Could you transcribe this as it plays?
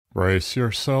Brace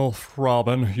yourself,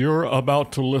 Robin. You're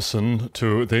about to listen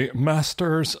to the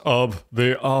Masters of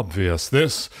the Obvious.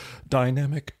 This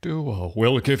dynamic duo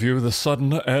will give you the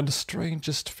sudden and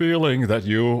strangest feeling that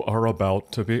you are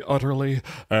about to be utterly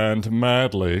and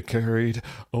madly carried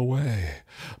away.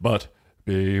 But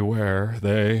beware,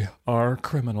 they are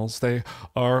criminals. They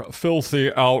are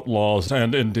filthy outlaws,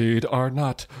 and indeed are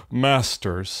not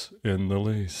masters in the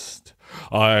least.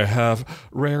 I have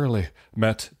rarely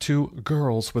met two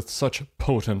girls with such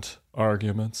potent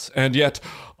arguments, and yet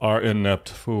are inept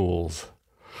fools.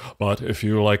 But if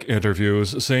you like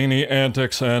interviews, zany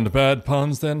antics, and bad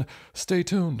puns, then stay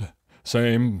tuned.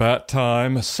 Same bat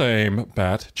time, same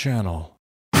bat channel.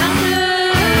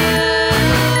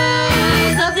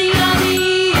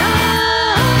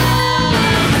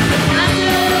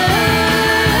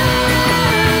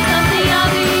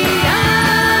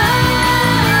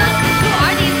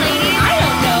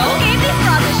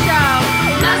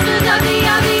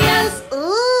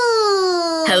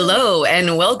 Hello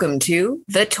and welcome to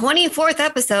the 24th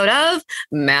episode of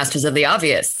Masters of the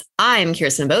Obvious. I'm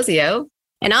Kirsten Bozio.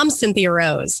 And I'm Cynthia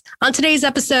Rose. On today's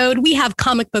episode, we have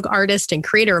comic book artist and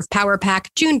creator of Power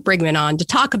Pack, June Brigman, on to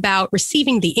talk about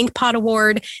receiving the Inkpot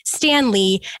Award, Stan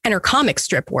Lee, and her comic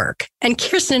strip work. And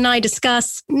Kirsten and I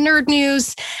discuss nerd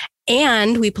news,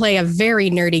 and we play a very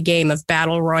nerdy game of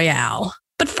Battle Royale.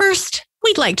 But first,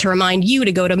 we'd like to remind you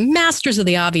to go to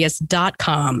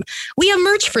mastersoftheobvious.com. We have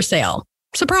merch for sale.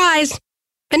 Surprise!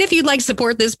 And if you'd like to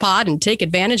support this pod and take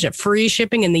advantage of free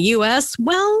shipping in the U.S.,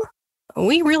 well,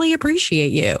 we really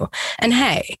appreciate you. And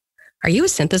hey, are you a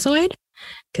synthesoid?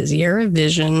 Because you're a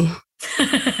vision.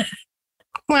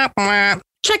 Wah, wah.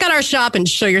 Check out our shop and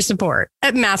show your support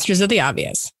at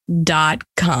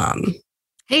mastersoftheobvious.com.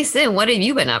 Hey, Sim, what have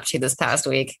you been up to this past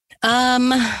week? A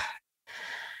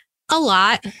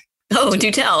lot. Oh,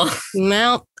 do tell.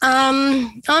 Well,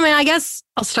 I guess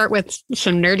I'll start with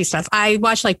some nerdy stuff. I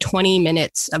watched like 20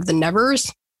 minutes of The Nevers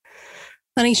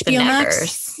on HBO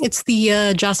Max. It's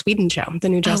the Joss Whedon show, the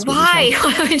new Joss Whedon show.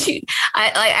 Why would you?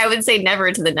 I would say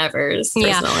never to The Nevers,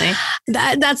 personally.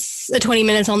 Yeah, that's 20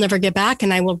 minutes I'll never get back,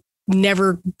 and I will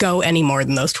never go any more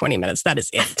than those 20 minutes. That is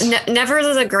it. Nevers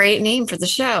is a great name for the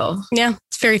show. Yeah,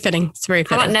 it's very fitting. It's very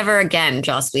fitting. How about never again,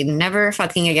 Joss Whedon? Never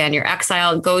fucking again. You're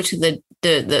exiled. Go to the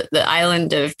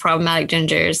island of problematic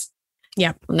gingers.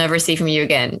 Yeah. We'll never see from you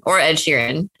again. Or Ed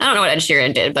Sheeran. I don't know what Ed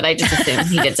Sheeran did, but I just assume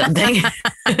he did something.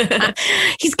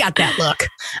 He's got that look.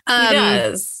 He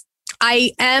does.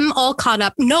 I am all caught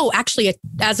up. No, actually,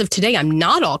 as of today, I'm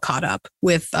not all caught up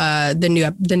with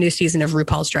the new season of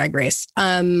RuPaul's Drag Race.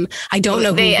 I don't know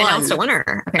who they won. announced a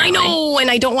winner. Apparently. I know, and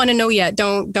I don't want to know yet.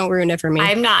 Don't ruin it for me.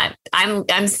 I'm not.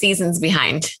 I'm seasons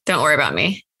behind. Don't worry about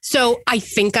me. So I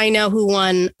think I know who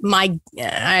won. I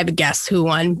have a guess who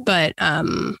won, but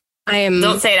I am.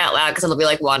 Don't say it out loud because it'll be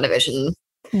like WandaVision.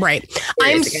 Right.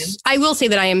 I will say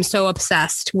that I am so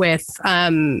obsessed with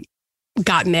Gottmik.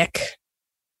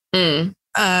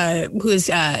 Who's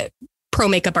pro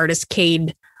makeup artist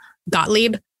Cade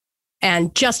Gottlieb,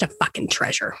 and just a fucking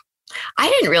treasure. I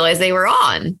didn't realize they were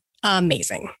on.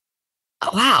 Amazing.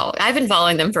 Oh, wow. I've been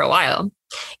following them for a while.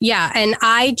 Yeah. And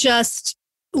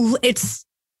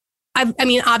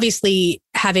obviously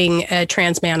having a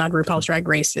trans man on RuPaul's Drag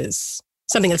Race is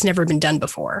something that's never been done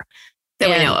before. That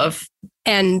we know of.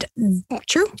 And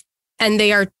true. And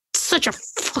they are such a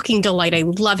fucking delight. I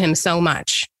love him so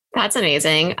much. That's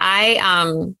amazing. I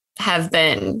have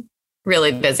been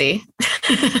really busy.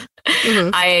 Mm-hmm.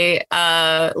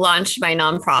 I launched my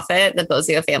nonprofit, the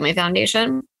Bozio Family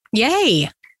Foundation. Yay.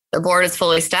 The board is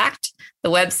fully stacked. The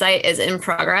website is in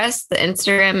progress. The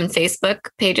Instagram and Facebook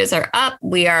pages are up.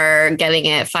 We are getting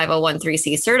it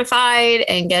 501(c)(3) certified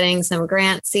and getting some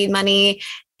grant seed money.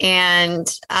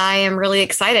 And I am really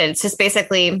excited. It's just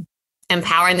basically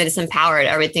empowering the disempowered,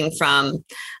 everything from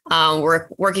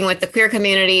working with the queer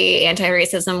community,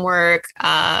 anti-racism work,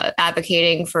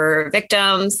 advocating for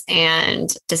victims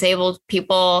and disabled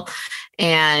people.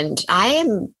 And I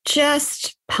am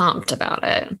just pumped about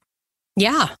it.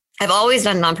 Yeah. I've always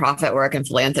done nonprofit work and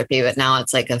philanthropy, but now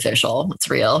it's like official.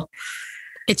 It's real.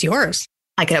 It's yours.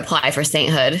 I could apply for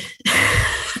sainthood.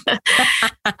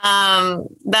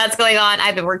 That's going on.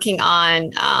 I've been working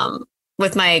on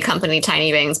with my company,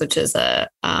 Tiny Bangs, which is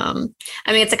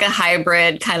it's like a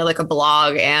hybrid, kind of like a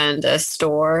blog and a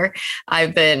store.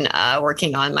 I've been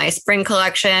working on my spring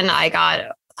collection. I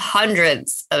got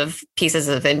hundreds of pieces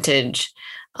of vintage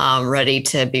ready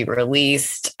to be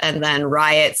released. And then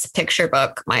Riot's picture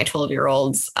book, my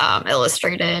 12-year-old's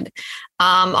illustrated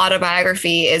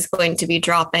autobiography, is going to be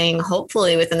dropping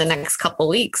hopefully within the next couple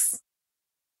weeks.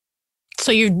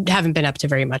 So you haven't been up to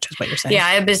very much is what you're saying. Yeah,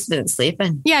 I've just been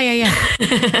sleeping. Yeah.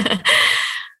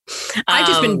 I've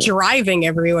just been driving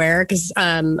everywhere because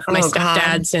my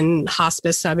stepdad's in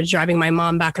hospice. So I've been driving my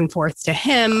mom back and forth to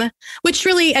him, which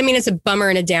really, I mean, it's a bummer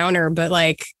and a downer, but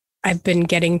like I've been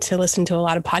getting to listen to a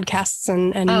lot of podcasts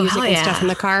and music and stuff in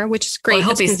the car, which is great. Well, I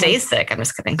hope he stays sick. I'm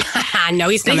just kidding. No,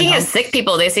 he's coming Speaking home. of sick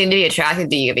people, they seem to be attracted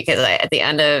to you because at the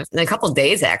end of in a couple of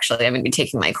days, actually, I'm going to be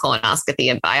taking my colonoscopy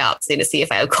and biopsy to see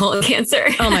if I have colon cancer.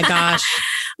 Oh my gosh.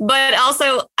 But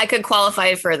also I could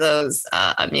qualify for those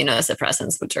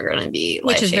immunosuppressants, which are going to be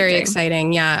which is very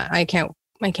exciting. Yeah, I can't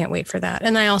wait for that.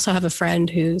 And I also have a friend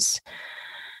who's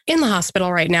in the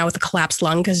hospital right now with a collapsed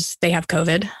lung because they have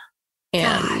COVID.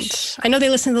 And I know they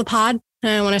listen to the pod. I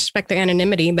don't want to respect their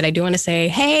anonymity, but I do want to say,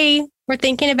 hey, we're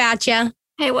thinking about you.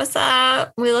 Hey, what's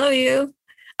up? We love you.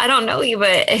 I don't know you,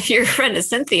 but if your friend is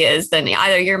Cynthia's, then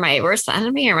either you're my worst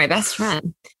enemy or my best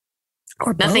friend.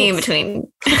 Or nothing in both.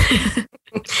 between.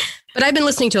 But I've been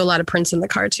listening to a lot of Prince in the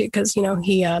car too, because he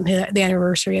the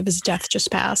anniversary of his death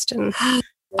just passed, and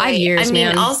 5 years. I mean,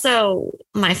 man. Also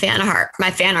my fan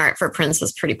art for Prince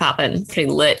was pretty poppin', pretty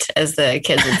lit, as the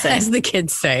kids would say. As the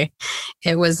kids say,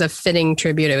 it was a fitting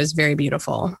tribute. It was very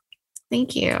beautiful.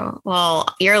 Thank you.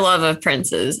 Well, your love of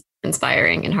Prince is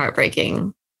inspiring and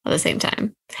heartbreaking at the same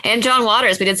time. And John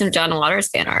Waters, we did some John Waters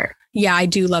fan art. Yeah, I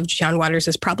do love John Waters,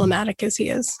 as problematic as he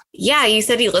is. Yeah, you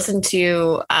said you listened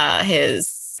to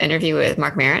his interview with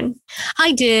Mark Maron.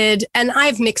 I did, and I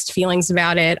have mixed feelings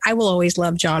about it. I will always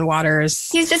love John Waters.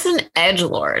 He's just an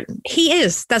edgelord. He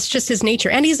is. That's just his nature.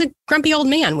 And he's a grumpy old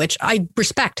man, which I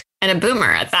respect. And a boomer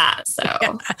at that. So,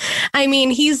 yeah. I mean,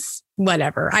 he's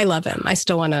whatever. I love him. I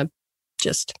still want to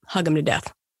just hug him to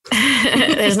death.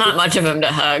 There's not much of him to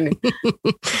hug.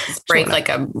 Just break like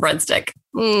a breadstick.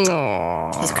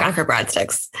 Those cracker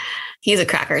breadsticks. He's a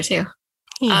cracker too.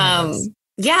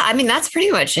 Yeah, I mean, that's pretty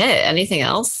much it. Anything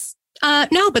else?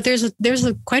 No, but there's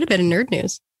quite a bit of nerd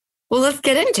news. Well, let's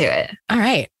get into it. All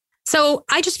right. So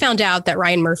I just found out that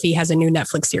Ryan Murphy has a new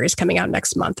Netflix series coming out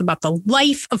next month about the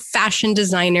life of fashion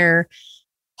designer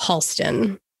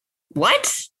Halston.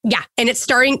 What? Yeah. And it's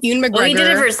starring Ewan McGregor. Well, he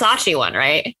did a Versace one,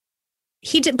 right?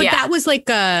 He did, but that was like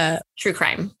a true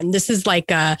crime. And this is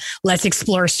like let's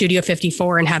explore Studio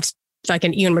 54 and have like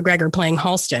an Ewan McGregor playing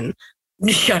Halston.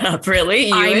 Shut up, really?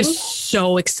 Ewan? I'm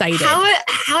so excited.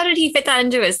 How did he fit that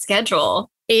into his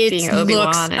schedule? It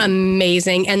looks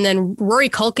amazing. And then Rory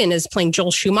Culkin is playing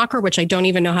Joel Schumacher, which I don't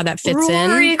even know how that fits in.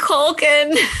 Rory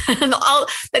Culkin.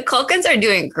 The Culkins are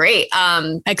doing great.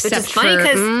 Except which is funny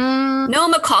because Noah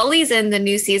Macaulay's in the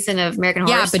new season of American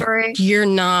Horror Story. But you're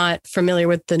not familiar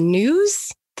with the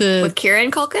news? With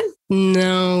Kieran Culkin?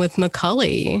 No, with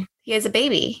Macaulay. He has a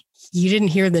baby. You didn't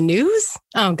hear the news?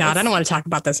 Oh, God, I don't want to talk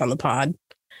about this on the pod.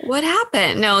 What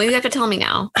happened? No, you have to tell me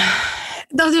now.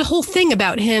 The whole thing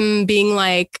about him being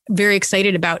like very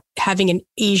excited about having an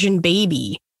Asian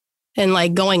baby and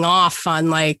like going off on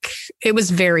like, it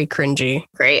was very cringy.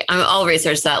 Great. I'll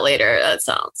research that later. That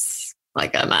sounds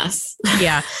like a mess.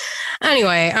 Yeah.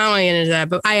 Anyway, I don't want to get into that,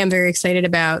 but I am very excited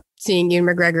about seeing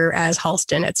Ewan McGregor as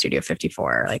Halston at Studio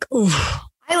 54. Like, ooh.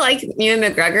 I like Ewan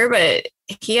McGregor, but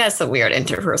he has some weird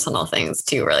interpersonal things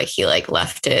too, where like he like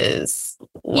left his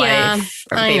wife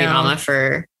or baby mama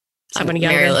for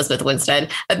Mary Elizabeth Winstead.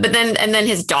 But then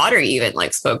his daughter even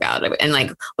like spoke out and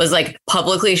like was like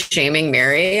publicly shaming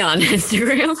Mary on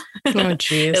Instagram. Oh,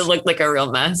 jeez. It looked like a real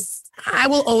mess. I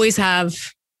will always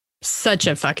have such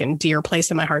a fucking dear place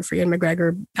in my heart for Ewan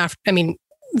McGregor.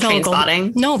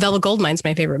 Vela Goldmine's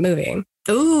my favorite movie.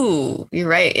 Ooh, you're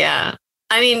right. Yeah.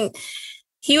 I mean,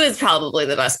 he was probably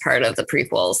the best part of the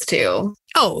prequels too.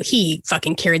 Oh, he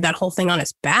fucking carried that whole thing on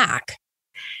his back.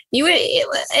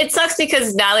 It sucks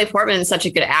because Natalie Portman is such a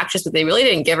good actress, but they really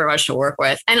didn't give her much to work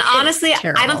with. And honestly,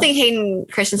 I don't think Hayden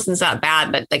Christensen's that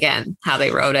bad, but again, how they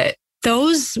wrote it.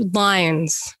 Those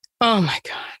lines. Oh my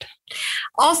God.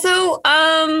 Also,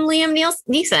 Liam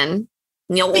Neeson.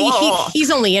 He's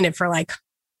only in it for like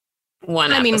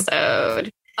one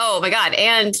episode. Oh my God.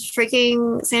 And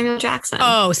freaking Samuel Jackson.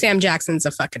 Oh, Sam Jackson's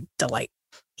a fucking delight.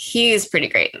 He's pretty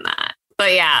great in that.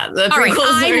 But yeah, the prequels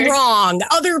I'm wrong.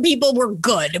 Other people were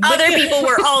good. Other people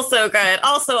were also good.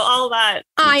 Also, all that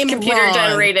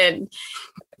computer-generated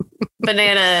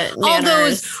banana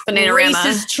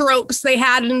racist tropes they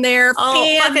had in there.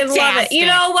 Oh, fucking love it. You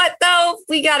know what, though?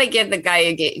 We got to give the guy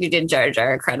who did Jar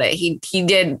Jar credit. He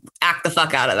did act the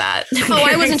fuck out of that. Oh,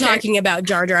 I wasn't talking about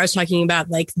Jar Jar. I was talking about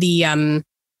like the...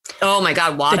 oh, my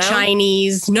God, Watto? The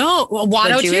Chinese. No,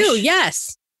 Watto too,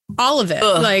 yes. All of it.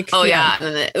 Ugh. Like, oh yeah.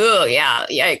 And then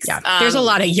yikes. Yeah. There's a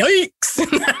lot of yikes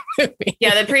in that movie.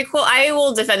 Yeah, the prequel, I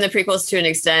will defend the prequels to an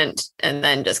extent and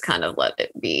then just kind of let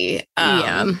it be.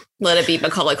 Let it be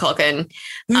Macaulay Culkin.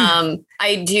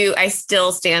 I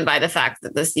still stand by the fact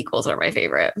that the sequels are my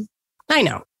favorite. I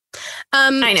know.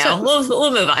 I know. So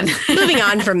we'll move on. Moving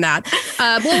on from that.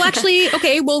 Well, actually,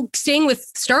 okay. Well, staying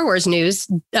with Star Wars news,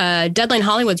 Deadline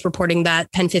Hollywood's reporting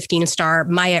that Pen 15 star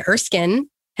Maya Erskine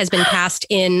has been cast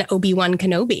in Obi-Wan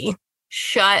Kenobi.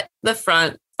 Shut the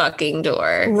front fucking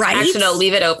door. Right? Actually, no,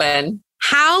 leave it open.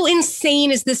 How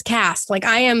insane is this cast? Like,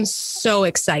 I am so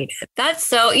excited. That's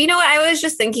so, you know what? I was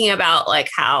just thinking about like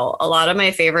how a lot of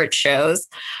my favorite shows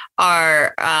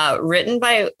are written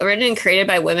and created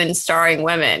by women starring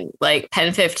women, like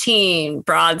Pen 15,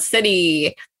 Broad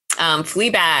City,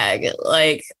 Fleabag,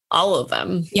 like all of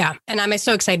them. Yeah. And I'm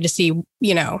so excited to see,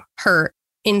 her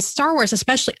in Star Wars,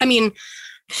 especially. I mean,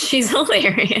 she's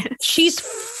hilarious. She's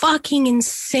fucking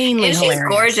insanely and hilarious. She's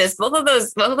gorgeous. Both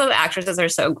of those actresses are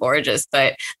so gorgeous,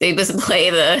 but they just play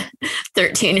the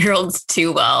 13-year-olds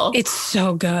too well. It's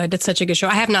so good. It's such a good show.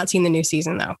 I have not seen the new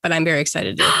season though, but I'm very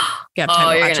excited to get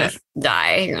time to watch it.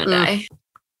 You're gonna die.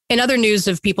 In other news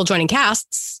of people joining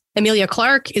casts, Emilia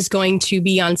Clarke is going to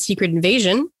be on Secret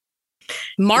Invasion.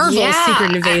 Marvel's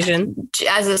Secret Invasion.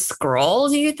 As a Skrull,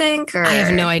 do you think? Or? I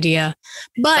have no idea.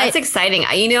 But that's exciting.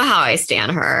 You know how I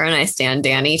stand her and I stand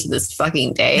Danny to this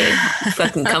fucking day.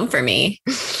 Fucking come for me.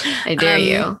 I dare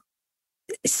you.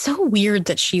 It's so weird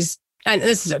that she's, and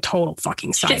this is a total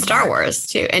fucking side. She did Star Wars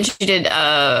too. And she did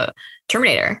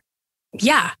Terminator.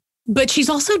 Yeah. But she's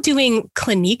also doing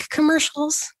Clinique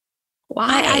commercials.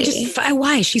 Why?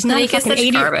 Why? She's not fucking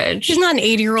 80. Garbage. She's not an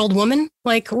 80-year-old woman.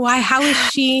 Like, why? How is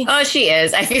she? Oh, she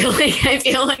is. I feel like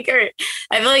her.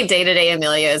 I feel like day-to-day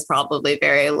Amelia is probably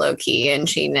very low key, and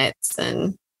she knits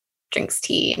and drinks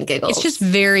tea and giggles. It's just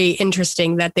very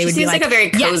interesting that they would be like a very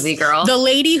cozy girl. The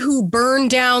lady who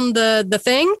burned down the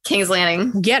thing, King's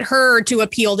Landing. Get her to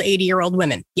appeal to 80-year-old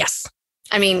women. Yes.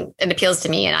 I mean, it appeals to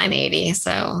me, and I'm 80,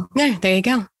 so yeah. There you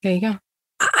go. There you go.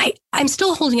 I'm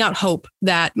still holding out hope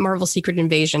that Marvel Secret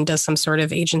Invasion does some sort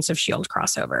of Agents of S.H.I.E.L.D.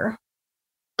 crossover.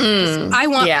 I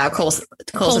want... Yeah, Coulson.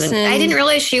 I didn't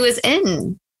realize she was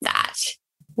in that.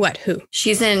 What? Who?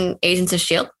 She's in Agents of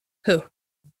S.H.I.E.L.D. Who?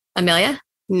 Amelia?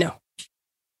 No.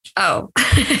 Oh.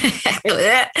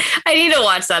 I need to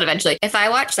watch that eventually. If I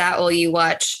watch that, will you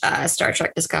watch Star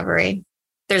Trek Discovery?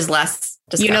 There's less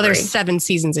Discovery. There's 7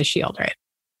 seasons of S.H.I.E.L.D., right?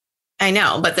 I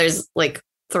know, but there's like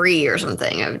 3 or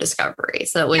something of Discovery.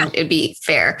 So it'd be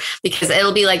fair because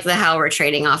it'll be like how we're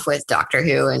trading off with Doctor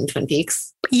Who and Twin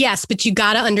Peaks. Yes, but you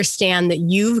got to understand that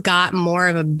you've got more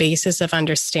of a basis of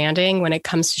understanding when it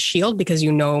comes to S.H.I.E.L.D. because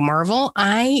you know Marvel.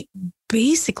 I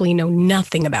basically know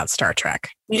nothing about Star Trek.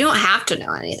 You don't have to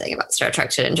know anything about Star Trek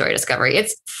to enjoy Discovery.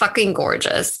 It's fucking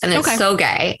gorgeous and it's so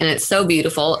gay and it's so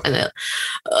beautiful and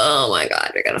oh my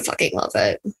God, you're going to fucking love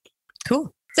it.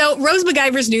 Cool. So Rose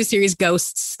McIver's new series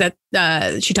Ghosts that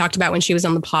she talked about when she was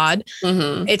on the pod,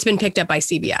 it's been picked up by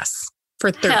CBS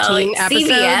for 13 episodes.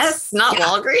 CBS, not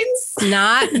Walgreens?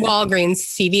 Not Walgreens,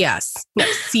 CBS. No,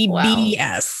 CBS. Wow.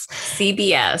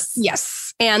 CBS.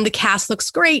 Yes. And the cast looks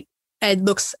great. It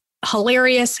looks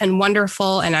hilarious and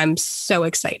wonderful. And I'm so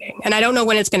exciting. And I don't know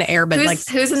when it's going to air, but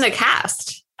who's in the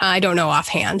cast? I don't know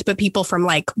offhand, but people from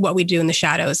like What We Do in the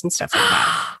Shadows and stuff like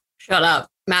that. Shut up.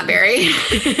 Matt Berry.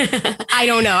 I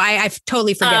don't know. I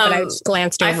totally forget, but I just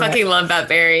glanced over I fucking love Matt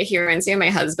Berry. He reminds me of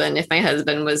my husband. If my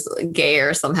husband was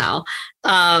gayer somehow,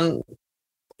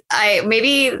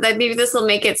 maybe this will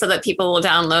make it so that people will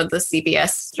download the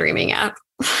CBS streaming app.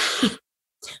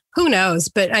 Who knows?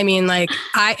 But I mean, like,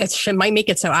 it might make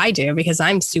it so I do because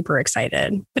I'm super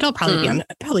excited. But it'll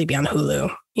probably be on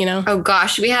Hulu. You know? Oh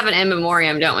gosh, we have an in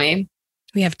memoriam, don't we?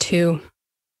 We have 2.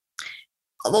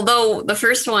 Although the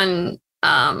first one.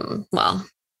 I'll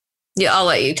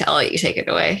let you take it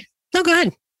away. No, go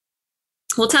ahead.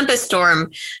 Well, Tempest Storm,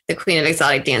 the queen of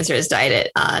exotic dancers, died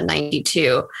at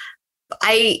 92.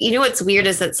 You know what's weird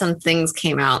is that some things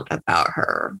came out about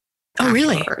her. Oh,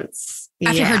 really?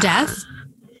 After her death,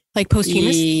 like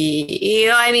posthumous.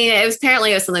 I mean, it was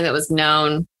something that was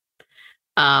known.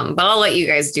 But I'll let you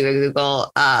guys do a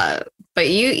Google. But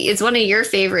it's one of your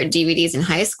favorite DVDs in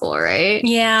high school, right?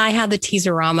 Yeah, I had the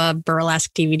Teaserama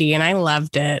Burlesque DVD and I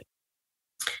loved it.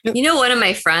 You know, one of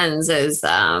my friends is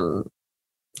Kitten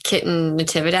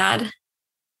Natividad,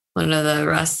 one of the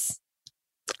Russ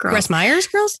girls. Russ Myers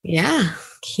girls? Yeah.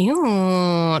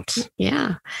 Cute.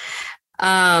 Yeah.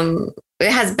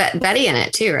 It has Betty in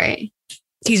it too, right?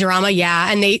 Teaserama,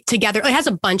 yeah. And they together, it has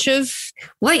a bunch of...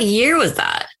 What year was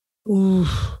that? Ooh.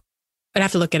 I'd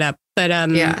have to look it up, but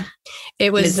Yeah.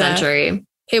 it was Mid-century.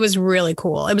 it was really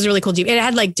cool. It was really cool. It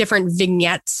had like different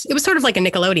vignettes. It was sort of like a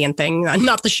Nickelodeon thing,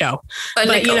 not the show. A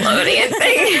but, Nickelodeon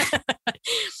thing.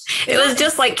 It was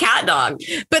just like Cat Dog.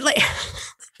 But like,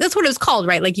 that's what it was called,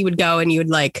 right? Like you would go and you would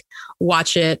like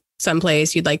watch it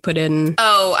someplace. You'd like put in.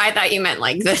 Oh, I thought you meant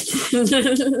like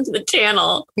the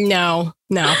channel. No.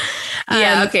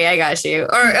 Yeah. Okay. I got you.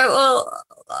 Or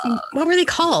What were they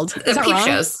called? Is that peep wrong?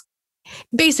 shows.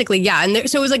 Basically, yeah. And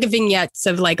so it was like a vignettes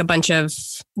of like a bunch of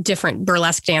different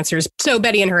burlesque dancers. So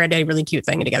Betty and her had a really cute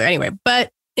thing together anyway. But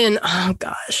in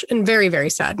very, very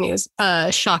sad news,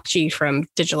 Shakji from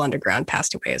Digital Underground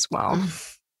passed away as well.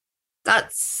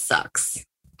 That sucks.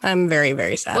 I'm very,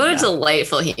 very sad. What a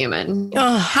delightful human.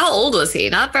 Oh, How old was he?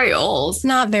 Not very old.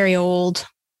 not very old,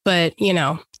 but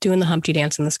doing the Humpty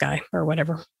dance in the sky or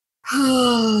whatever.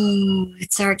 Oh,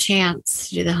 it's our chance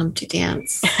to do the Humpty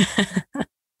dance.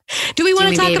 Do we want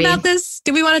to Jimmy talk baby. about this?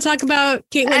 Do we want to talk about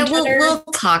Caitlyn Jenner? We'll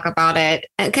talk about it.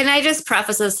 And can I just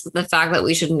preface this with the fact that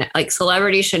we should,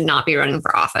 celebrities should not be running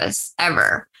for office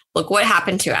ever. Look what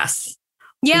happened to us.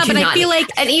 Yeah, but I feel like,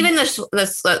 and even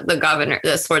the governor,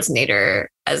 the Schwarzenegger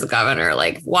as governor,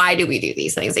 like, why do we do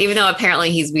these things? Even though apparently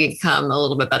he's become a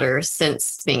little bit better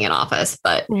since being in office,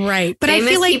 but right. But I famous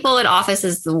feel like people in office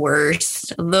is the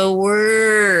worst.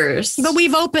 But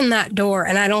we've opened that door,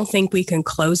 and I don't think we can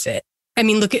close it. I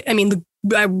mean,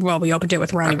 we opened it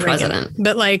with Ronnie Reagan, president.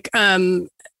 but like, I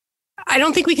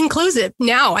don't think we can close it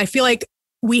now. I feel like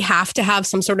we have to have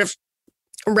some sort of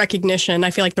recognition. I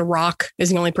feel like The Rock is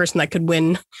the only person that could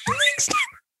win.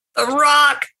 The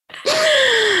Rock,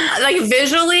 like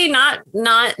visually, not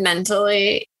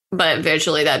mentally, but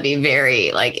visually, that'd be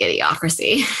very like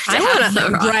idiocracy. I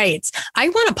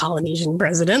want a Polynesian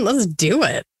president. Let's do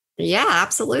it. Yeah,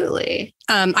 absolutely.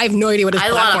 I have no idea what his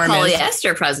I want a platform is.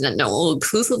 polyester president. No, who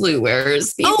exclusively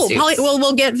wears speed suits.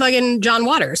 We'll get fucking John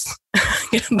Waters.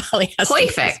 Get a polyester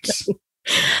Perfect.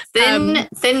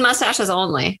 Thin mustaches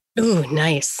only. Ooh,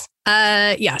 nice.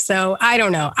 Yeah. So I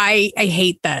don't know. I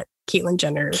hate that Caitlyn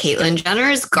Jenner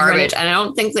is garbage, and I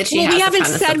don't think that she. Well, has we haven't the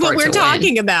kind of said what we're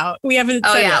talking about. We haven't.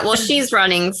 Oh said yeah. it. Well, she's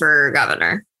running for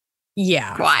governor.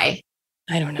 Yeah. Why?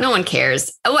 I don't know. No one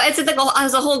cares. Well, it's like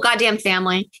as a whole goddamn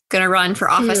family gonna run for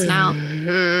office now.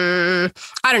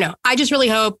 I don't know. I just really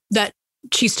hope that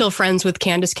she's still friends with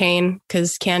Candace Cain,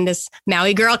 because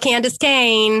Maui girl Candace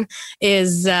Cain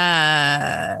is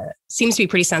seems to be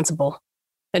pretty sensible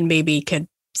and maybe could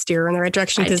steer her in the right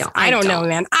direction. Because I don't know,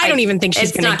 man. I don't even think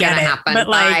she's gonna get it. Happen. But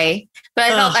like,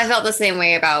 I felt the same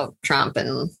way about Trump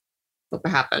and what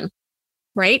would happen.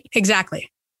 Right? Exactly.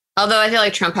 Although I feel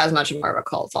like Trump has much more of a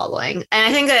cult following. And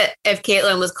I think that if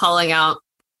Caitlyn was calling out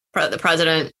the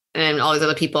president and all these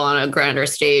other people on a grander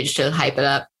stage to hype it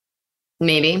up,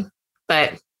 maybe.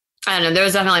 But I don't know. There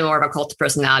was definitely more of a cult of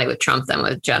personality with Trump than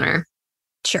with Jenner.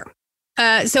 Sure.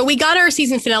 So we got our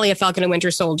season finale of Falcon and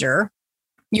Winter Soldier.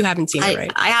 You haven't seen it,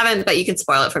 right? I haven't, but you can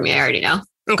spoil it for me. I already know.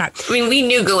 Okay. I mean, we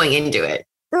knew going into it.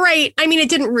 Right. I mean, it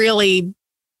didn't really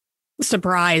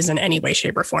surprise in any way,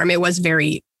 shape, or form. It was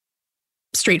very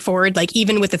straightforward. Like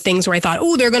even with the things where I thought,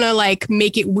 oh, they're going to like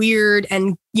make it weird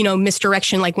and,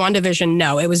 misdirection like WandaVision.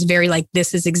 No, it was very like,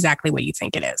 this is exactly what you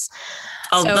think it is.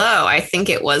 Although I think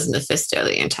it was Mephisto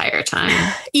the entire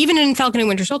time. Even in Falcon and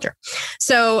Winter Soldier.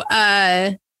 So,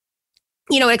 it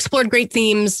explored great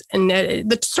themes and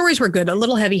the stories were good, a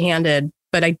little heavy-handed,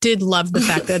 but I did love the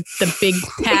fact that the big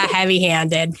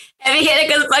heavy-handed. Heavy-handed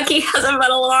because Bucky has a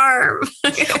metal arm.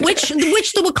 which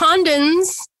the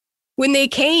Wakandans, when they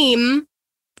came,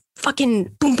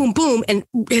 fucking boom, boom, boom, and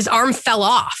his arm fell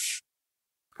off.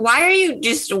 Why are you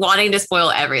just wanting to spoil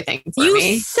everything for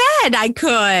me? You said I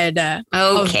could.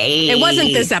 Okay. It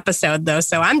wasn't this episode, though,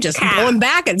 so I'm just going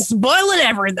back and spoiling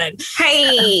everything.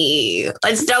 Hey,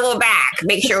 let's double back.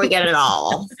 Make sure we get it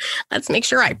all. Let's make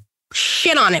sure I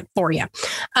shit on it for you.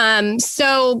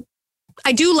 So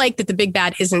I do like that the big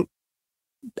bad isn't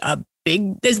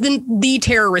there's the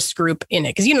terrorist group in it.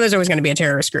 Because, there's always going to be a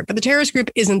terrorist group. But the terrorist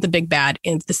group isn't the big bad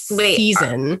in the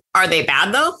season. Are they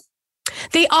bad, though?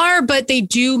 They are, but they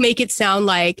do make it sound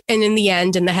like, and in the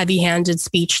end, in the heavy-handed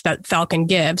speech that Falcon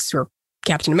gives, or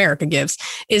Captain America gives,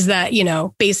 is that,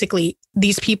 basically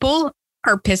these people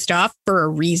are pissed off for a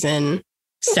reason,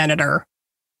 Senator.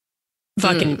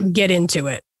 Fucking get into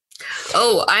it.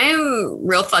 Oh, I am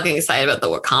real fucking excited about the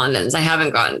Wakandans. I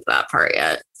haven't gotten to that part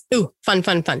yet. Ooh, fun.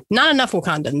 Not enough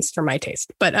Wakandans for my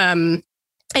taste. But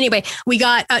anyway, we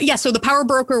got, so the power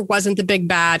broker wasn't the big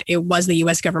bad. It was the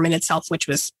U.S. government itself, which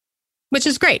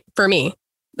is great for me.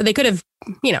 But they could have,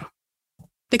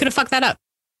 fucked that up.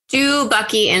 Do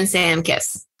Bucky and Sam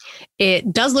kiss?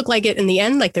 It does look like it in the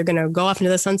end, like they're going to go off into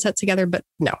the sunset together, but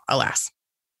no, alas.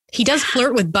 He does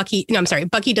flirt with Bucky. No, I'm sorry.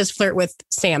 Bucky does flirt with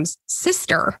Sam's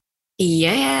sister.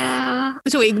 Yeah.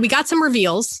 So we got some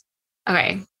reveals.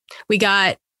 Okay. We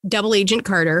got Double Agent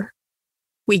Carter.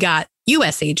 We got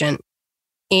U.S. Agent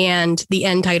and the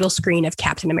end title screen of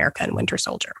Captain America and Winter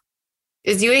Soldier.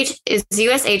 Is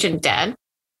U.S. Agent dead?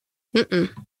 Mm-mm.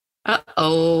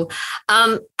 Uh-oh.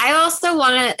 I also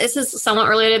want to, this is somewhat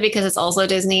related because it's also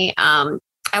Disney.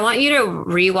 I want you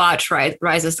to rewatch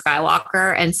Rise of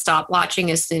Skywalker and stop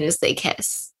watching as soon as they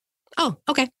kiss. Oh,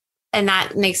 okay. And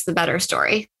that makes the better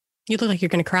story. You look like you're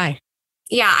going to cry.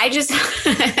 Yeah, I just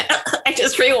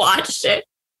rewatched it.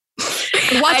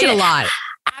 I watch it a lot.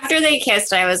 After they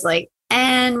kissed, I was like,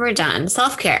 and we're done.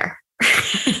 Self-care.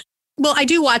 Well, I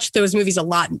do watch those movies a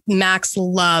lot. Max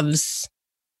loves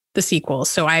the sequels,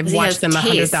 so I've watched them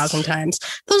 100,000 times.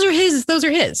 Those are his. Those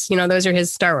are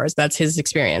his Star Wars. That's his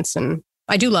experience, and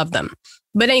I do love them.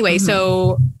 But anyway,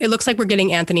 so it looks like we're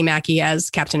getting Anthony Mackie as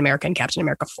Captain America and Captain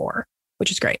America 4,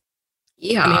 which is great.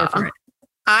 Yeah, I'm here for it.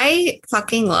 I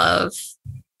fucking love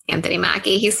Anthony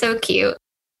Mackie. He's so cute.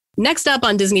 Next up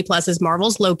on Disney Plus is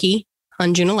Marvel's Loki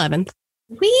on June 11th.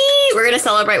 We're going to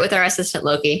celebrate with our assistant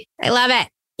Loki. I love it.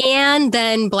 And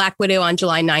then Black Widow on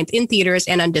July 9th in theaters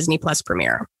and on Disney Plus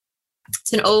premiere.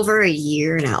 It's been over a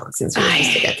year now since we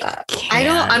used to get that. I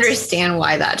don't understand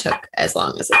why that took as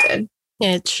long as it did.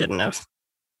 It shouldn't have.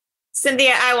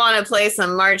 Cynthia, I want to play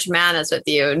some March Madness with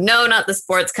you. No, not the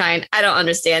sports kind. I don't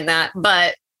understand that.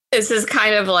 But this is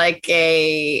kind of like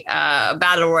a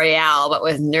battle royale, but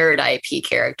with nerd IP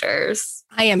characters.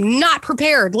 I am not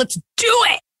prepared. Let's do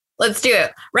it. Let's do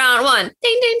it. Round 1.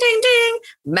 Ding, ding, ding, ding.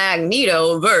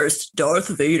 Magneto versus Darth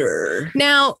Vader.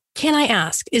 Now, can I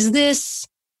ask, is this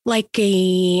like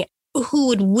a who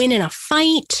would win in a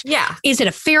fight? Yeah. Is it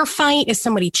a fair fight? Is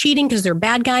somebody cheating because they're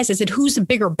bad guys? Is it who's a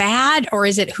bigger bad? Or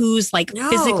is it who's like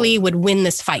physically would win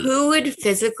this fight? Who would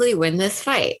physically win this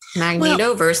fight?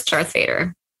 Magneto versus Darth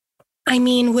Vader. I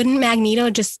mean, wouldn't Magneto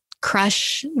just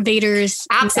crush Vader's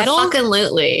metal?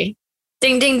 Absolutely.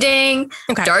 Ding, ding, ding.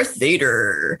 Okay. Darth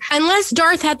Vader. Unless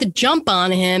Darth had to jump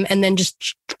on him and then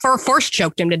just force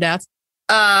choked him to death.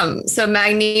 So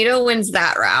Magneto wins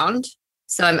that round.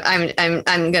 So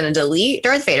I'm gonna delete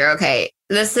Darth Vader. Okay.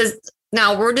 This is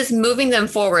now we're just moving them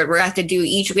forward. We have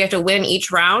to win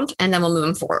each round and then we'll move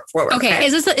them forward. Okay.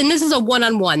 This is a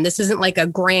one-on-one. This isn't like a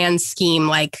grand scheme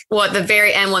like at the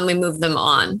very end when we move them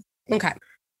on. Okay.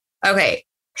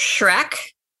 Shrek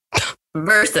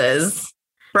versus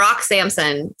Brock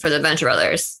Samson for the Venture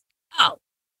Brothers. Oh,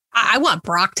 I want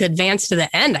Brock to advance to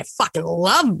the end. I fucking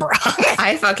love Brock.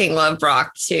 I fucking love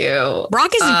Brock too.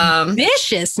 Brock is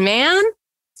vicious, man.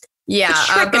 Yeah. What's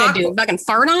Shrek gonna do? Fucking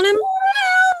fart on him?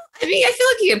 I mean, I feel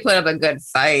like he could put up a good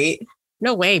fight.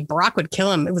 No way. Brock would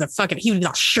kill him with he would be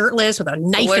all shirtless with a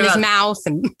knife in his mouth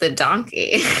and the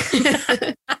donkey.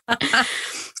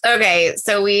 Okay,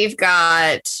 so we've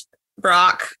got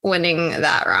Brock winning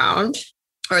that round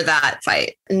or that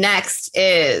fight. Next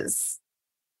is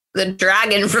the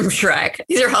dragon from Shrek.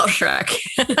 These are all Shrek.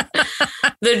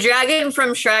 The dragon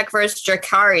from Shrek versus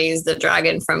Dracarys, the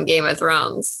dragon from Game of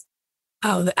Thrones.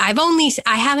 Oh, I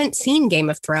haven't seen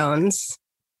Game of Thrones.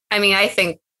 I mean, I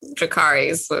think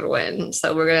Dracarys would win.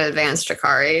 So we're going to advance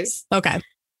Dracarys. Okay.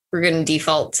 We're going to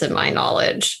default to my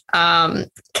knowledge.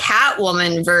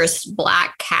 Catwoman versus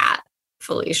Black Cat,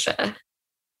 Felicia.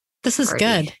 This is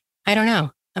good. I don't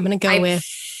know. I'm going to go with...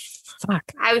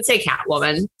 Fuck. I would say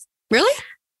Catwoman. Really?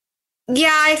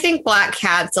 Yeah, I think Black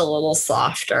Cat's a little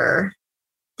softer.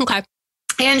 Okay.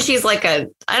 And she's like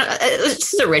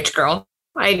she's a rich girl.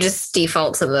 I just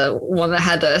default to the one that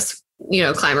had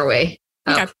to, climb her way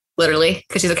up, literally,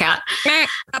 because she's a cat.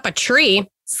 Up a tree.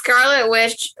 Scarlet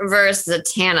Witch versus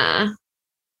Zatanna.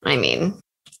 I mean,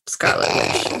 Scarlet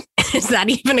Witch. Is that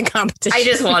even a competition? I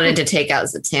just wanted to take out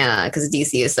Zatanna because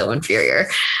DC is so inferior.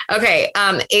 Okay,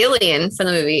 Alien from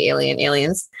the movie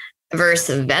Aliens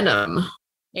versus Venom.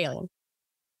 Alien.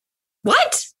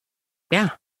 What?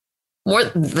 Yeah. More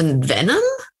than Venom?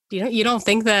 You don't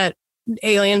think that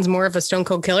Alien's more of a stone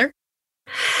cold killer?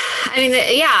 I mean,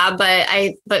 yeah,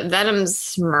 but Venom's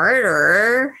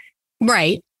smarter.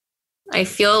 Right. I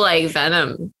feel like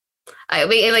Venom.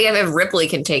 If Ripley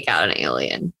can take out an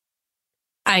alien.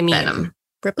 I mean, Venom.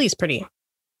 Ripley's pretty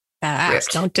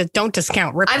badass. Don't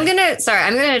discount Ripley. I'm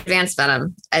gonna advance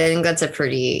Venom. I think that's a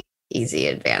pretty easy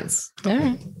advance.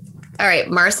 All right,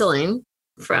 Marceline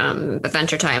from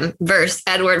Adventure Time versus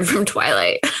Edward from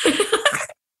Twilight.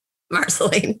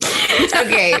 Marceline.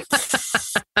 Okay.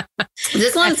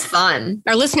 This one's fun.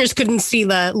 Our listeners couldn't see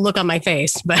the look on my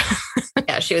face, but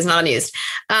yeah, she was not amused.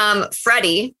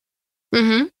 Freddy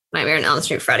Mm-hmm. Nightmare on Elm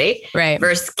Street Freddy. Right.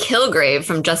 Versus Kilgrave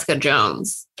from Jessica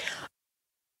Jones.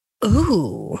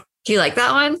 Ooh, Do you like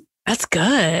that one? that's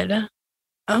good.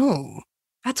 Oh,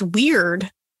 that's weird.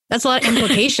 That's a lot of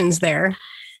implications there.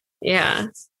 Yeah.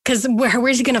 Because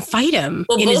where's he going to fight him?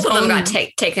 Well, In both his of them own- got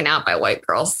taken out by white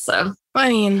girls. So, I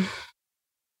mean,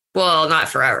 well, not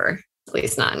forever. At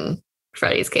least not in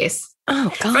Freddy's case.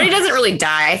 oh god. Freddy doesn't really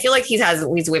die. I feel like he's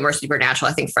way more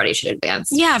supernatural. I think Freddy should advance.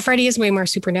 Yeah, Freddy is way more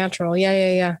supernatural.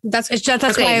 Yeah. That's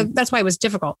Okay. why it was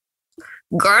difficult.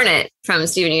 Garnet from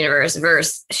Steven Universe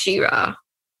versus She-Ra.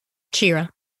 She-Ra.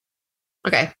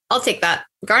 Okay, I'll take that.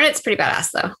 Garnet's pretty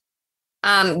badass though.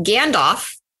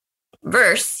 Gandalf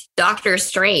versus Doctor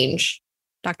Strange.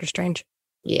 Doctor Strange.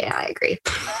 Yeah, I agree.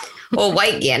 Well,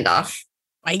 white Gandalf.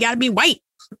 Why you gotta be white?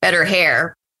 Better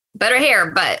hair,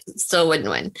 but still wouldn't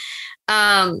win.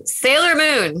 Sailor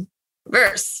Moon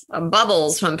versus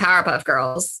Bubbles from Powerpuff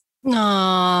Girls.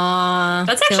 Aww.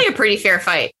 That's actually a pretty fair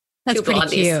fight. that's two pretty blondies.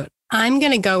 cute. I'm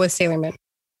gonna go with Sailor Moon.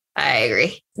 I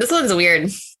agree. This one's weird.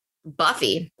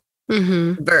 Buffy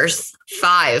Mm-hmm. versus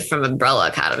 5 from Umbrella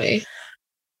Academy.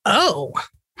 Oh.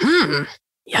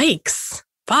 Yikes.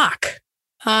 Fuck.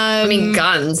 I mean,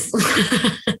 guns.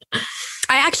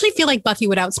 I actually feel like Buffy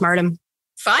would outsmart him.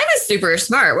 5 is super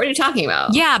smart. What are you talking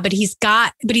about? Yeah, but he's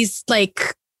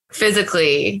like,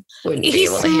 Physically wouldn't be he's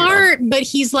able to handle. smart,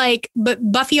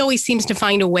 but Buffy always seems to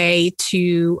find a way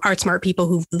to outsmart people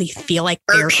who really feel like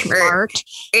they're smart.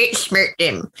 It smirked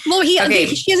him. Well, Okay.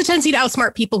 she has a tendency to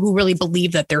outsmart people who really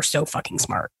believe that they're so fucking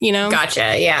smart, you know?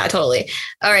 Gotcha. Yeah, totally.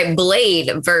 All right. Blade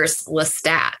versus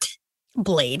Lestat.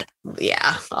 Blade.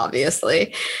 Yeah,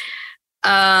 obviously.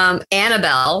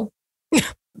 Annabelle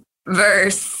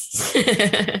versus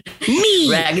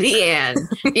Me. Raggedy Ann.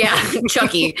 Yeah,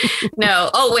 Chucky. No.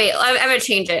 Oh, wait. I'm going to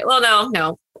change it. Well,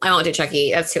 no. I won't do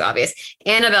Chucky. That's too obvious.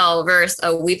 Annabelle versus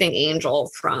a weeping angel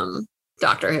from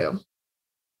Doctor Who.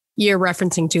 You're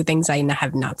referencing two things I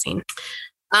have not seen.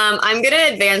 I'm going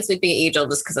to advance Weeping Angel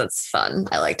just because it's fun.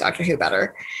 I like Doctor Who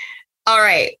better. All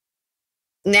right.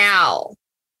 Now,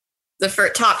 the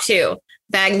top 2.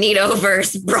 Magneto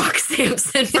versus Brock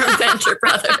Sampson from Venture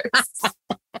Brothers.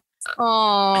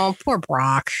 Oh, poor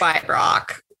Brock. By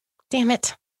Brock. Damn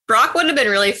it. Brock would have been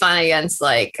really fun against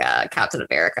like Captain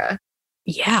America.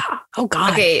 Yeah. Oh,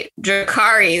 God. Okay,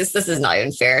 Dracarys. This is not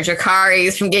even fair.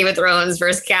 Dracarys from Game of Thrones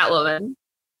versus Catwoman.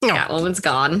 No. Catwoman's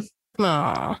gone.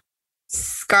 Aw.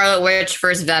 Scarlet Witch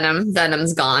versus Venom.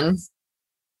 Venom's gone.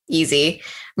 Easy.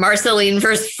 Marceline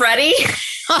versus Freddy.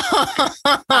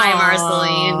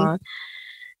 Hi,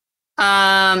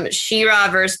 Marceline. She-Ra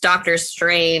versus Doctor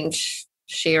Strange.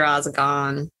 She-Ra's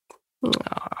gone.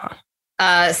 Aw.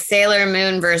 Sailor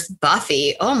Moon versus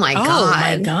Buffy. Oh my god. Oh,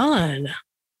 my God.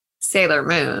 Sailor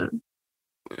Moon.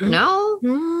 No,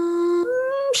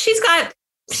 she's got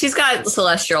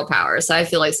celestial powers. So I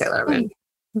feel like Sailor Moon.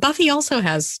 Buffy also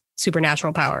has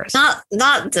supernatural powers.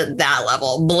 Not to that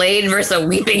level. Blade versus a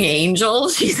weeping angel.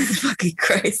 Jesus fucking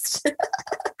Christ.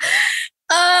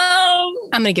 I'm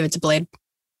going to give it to Blade.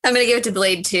 I'm gonna give it to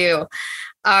Blade too.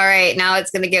 All right, now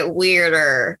it's gonna get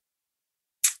weirder.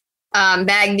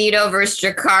 Magneto versus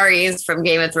Dracarys from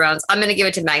Game of Thrones. I'm gonna give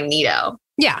it to Magneto.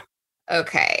 Yeah.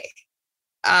 Okay.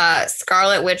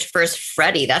 Scarlet Witch versus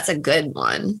Freddy. That's a good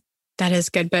one. That is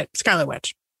good, but Scarlet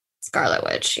Witch. Scarlet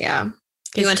Witch, yeah.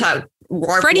 You want to talk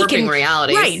Freddy warping can-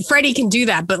 reality? Right. Freddy can do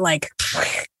that, but like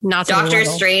not to the Doctor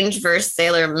level. Strange versus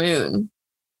Sailor Moon.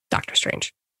 Doctor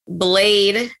Strange.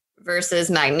 Blade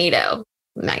versus Magneto.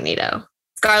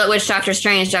 Scarlet Witch, Doctor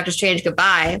Strange,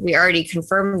 goodbye. We already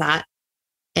confirmed that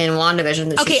in WandaVision.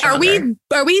 that Okay, she's are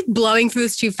stronger. we blowing through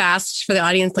this too fast for the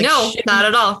audience? Like, No, shit, not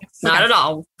at all. Not Okay. at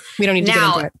all. we don't need to Now-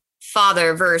 get into it.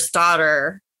 Father versus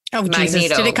daughter. Oh, Jesus.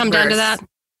 Magneto Did it come down to versus that?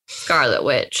 Scarlet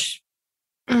Witch.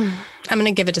 I'm going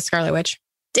to give it to Scarlet Witch.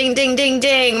 Ding, ding, ding,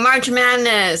 ding. March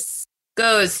Madness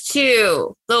goes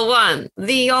to the one,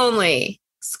 the only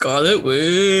Scarlet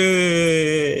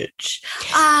Witch.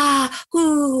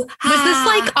 Was this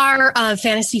like our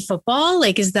fantasy football?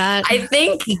 Like, is that I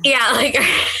think, yeah, like,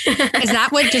 is that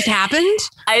what just happened?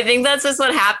 I think that's just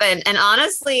what happened. And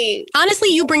honestly, Honestly,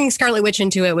 you bringing Scarlet Witch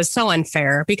into it was so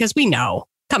unfair because we know.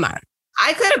 Come on.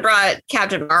 I could have brought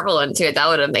Captain Marvel into it. That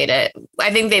would have made it.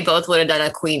 I think they both would have done a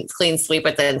clean sweep,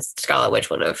 but then Scarlet Witch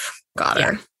would have got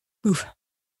her. Oof.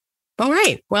 All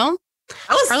right. Well,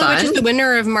 That was Scarlet Witch is fun. the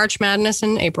winner of March Madness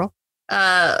in April.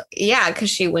 Yeah, because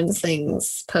she wins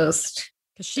things post.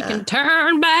 Because she can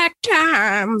turn back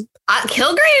time.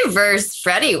 Kilgrave versus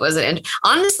Freddy was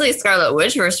honestly, Scarlet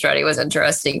Witch versus Freddy was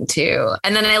interesting too.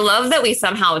 And then I love that we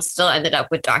somehow still ended up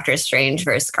with Doctor Strange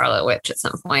versus Scarlet Witch at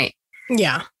some point.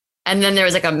 Yeah. And then there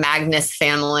was like a Magnus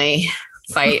family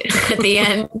fight at the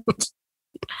end.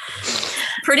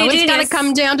 Pretty It's got to genius.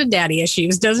 come down to daddy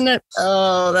issues, doesn't it?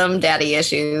 Oh, them daddy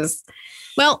issues.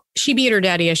 Well, she beat her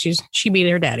daddy issues. She beat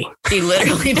her daddy. She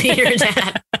literally beat her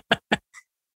dad.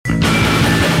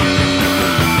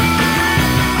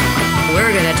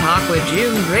 We're going to talk with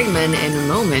June Brigman in a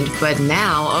moment, but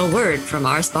now a word from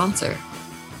our sponsor.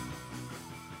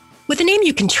 With a name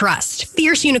you can trust,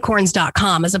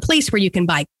 FierceUnicorns.com is a place where you can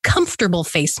buy comfortable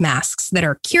face masks that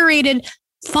are curated,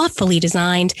 thoughtfully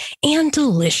designed, and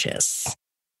delicious.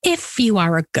 If you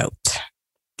are a goat.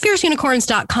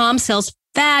 FierceUnicorns.com sells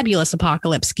fabulous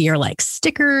apocalypse gear like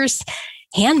stickers,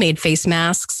 handmade face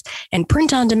masks, and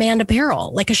print-on-demand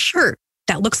apparel like a shirt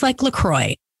that looks like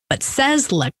LaCroix, but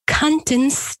says La Cunt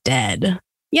instead.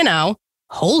 You know,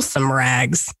 wholesome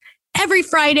rags. Every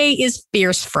Friday is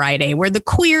Fierce Friday, where the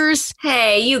queers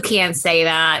You can't say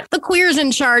that. The queers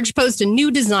in charge post a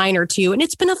new design or two, and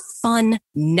it's been a fun,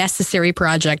 necessary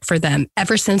project for them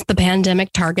ever since the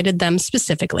pandemic targeted them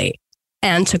specifically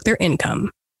and took their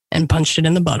income and punched it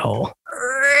in the butthole.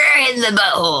 In the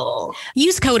butthole.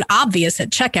 Use code OBVIOUS at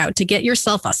checkout to get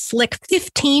yourself a slick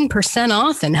 15%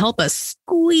 off and help us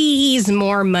squeeze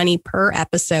more money per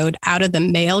episode out of the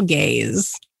male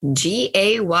gaze.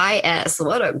 GAYS.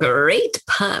 What a great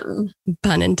pun.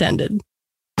 Pun intended.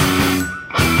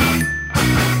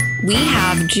 We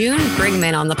have June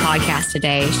Brigman on the podcast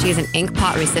today. She is an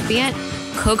Inkpot recipient,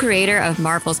 co-creator of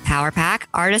Marvel's Power Pack,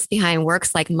 artist behind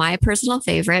works like my personal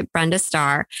favorite, Brenda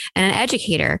Starr, and an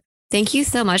educator. Thank you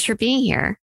so much for being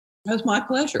here. It was my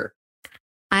pleasure.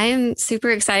 I'm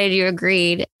super excited you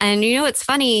agreed. And you know what's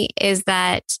funny is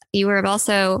that you were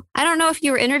also, I don't know if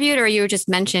you were interviewed or you were just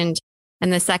mentioned in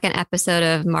the second episode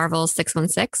of Marvel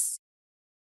 616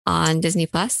 on Disney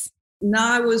Plus. No,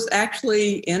 I was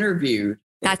actually interviewed.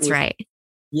 That's right.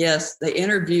 Yes, they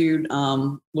interviewed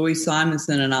Louise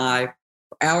Simonson and I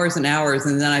for hours and hours.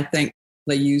 And then I think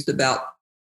they used about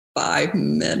 5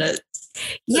 minutes.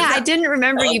 Yeah, I didn't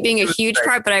remember you being a huge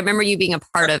part, but I remember you being a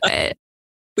part of it.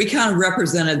 We kind of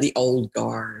represented the old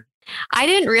guard. I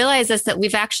didn't realize this, that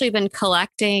we've actually been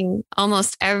collecting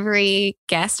almost every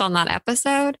guest on that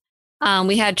episode.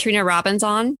 We had Trina Robbins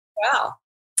on. Wow.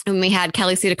 And we had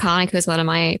Kelly Sue DeConnick, who's one of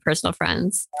my personal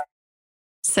friends.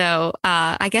 So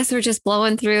I guess we're just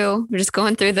blowing through. We're just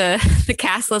going through the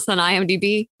cast list on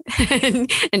IMDb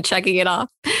and checking it off.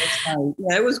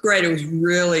 Yeah, it was great. It was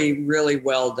really, really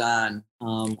well done.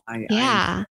 I'm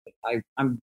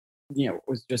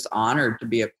was just honored to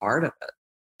be a part of it.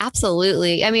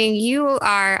 Absolutely. I mean, you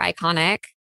are iconic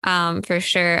for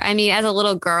sure. I mean, as a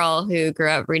little girl who grew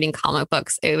up reading comic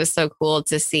books, it was so cool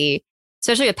to see,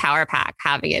 especially with Power Pack,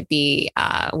 having it be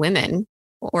women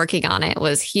working on it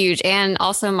was huge. And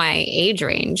also my age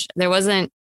range. There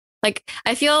wasn't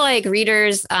I feel like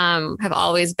readers have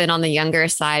always been on the younger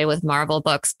side with Marvel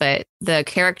books, but the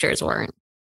characters weren't.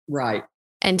 Right.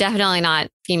 And definitely not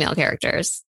female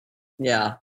characters.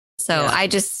 Yeah. So Yeah.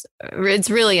 it's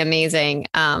really amazing.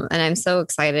 And I'm so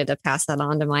excited to pass that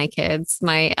on to my kids.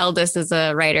 My eldest is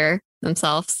a writer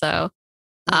himself. So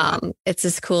it's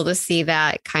just cool to see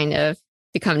that kind of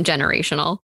become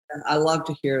generational. I love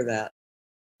to hear that.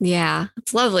 Yeah,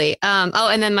 it's lovely.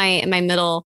 And then my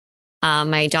middle,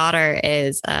 my daughter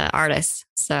is an artist.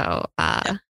 So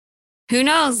who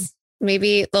knows?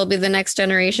 Maybe they'll be the next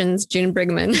generation's June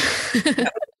Brigman.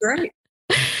 Great.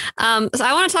 So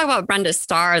I want to talk about Brenda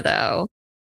Starr, though.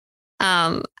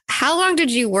 How long did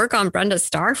you work on Brenda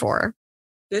Starr for?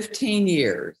 15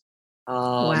 years.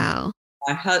 Wow.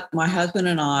 My husband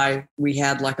and I, we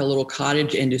had like a little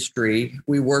cottage industry.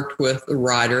 We worked with the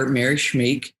writer, Mary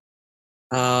Schmeek,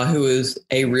 who is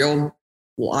a real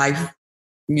life,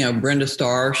 Brenda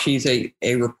Starr. She's a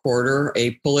reporter,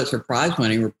 a Pulitzer Prize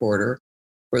winning reporter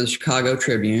for the Chicago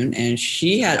Tribune. And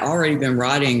she had already been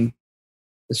writing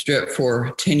the strip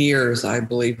for 10 years, I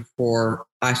believe, before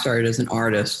I started as an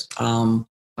artist. Wow.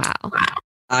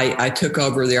 I took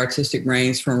over the artistic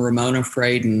reins from Ramona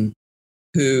Fraden,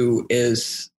 who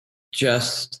is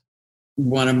just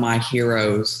one of my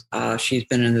heroes. She's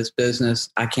been in this business,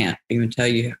 I can't even tell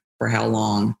you for how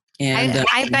long. And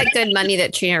I bet good money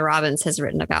that Trina Robbins has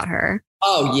written about her.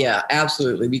 Oh, yeah,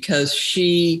 absolutely. Because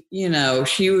she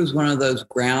was one of those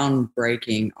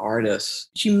groundbreaking artists.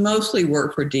 She mostly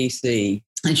worked for DC.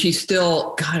 And she's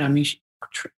still,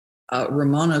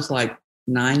 Ramona's like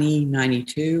 90,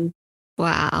 92.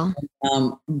 Wow.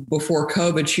 Before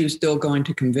COVID, she was still going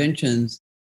to conventions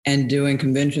and doing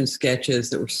convention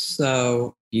sketches that were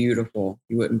so beautiful.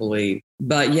 You wouldn't believe.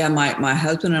 But yeah, my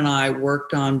husband and I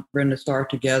worked on Brenda Starr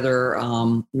together.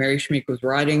 Mary Schmeek was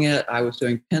writing it. I was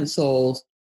doing pencils.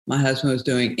 My husband was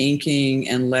doing inking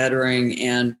and lettering,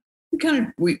 and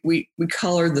we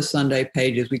colored the Sunday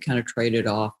pages. We kind of traded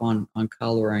off on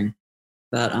coloring,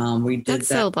 but we did That's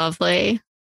so lovely.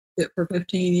 for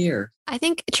 15 years. I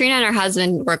think Trina and her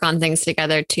husband work on things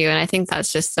together too, and I think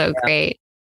that's just so great.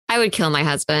 I would kill my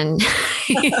husband.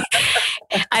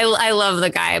 I love the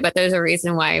guy, but there's a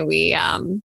reason why we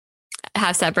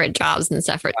have separate jobs and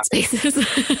separate spaces.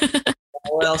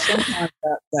 Well, sometimes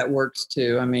that works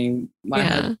too. I mean, my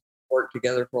husband worked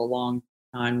together for a long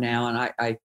time now, and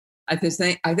I think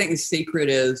the secret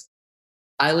is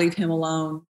I leave him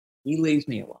alone, he leaves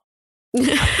me alone.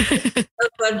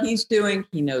 What he's doing,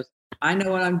 he knows I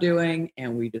know what I'm doing,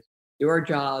 and we just do our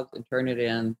jobs and turn it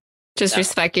in. Just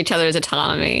respect each other's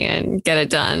autonomy and get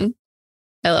it done.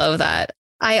 I love that.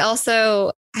 I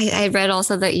read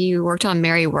also that you worked on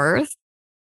Mary Worth.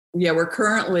 Yeah, we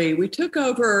took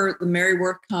over the Mary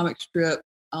Worth comic strip,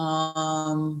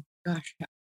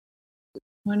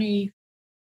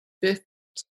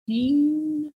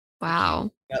 2015. Wow.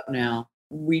 Up now.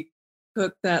 We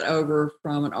took that over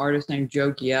from an artist named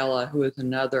Joe Giella, who is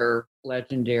another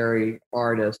legendary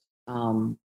artist.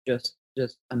 Just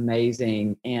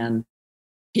amazing. And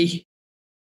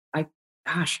I'm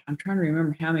trying to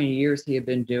remember how many years he had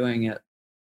been doing it.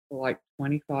 For like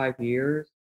 25 years.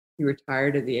 He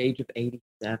retired at the age of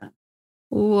 87.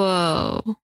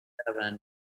 Whoa.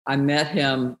 I met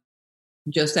him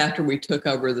just after we took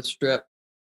over the strip.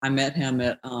 I met him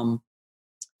at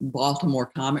Baltimore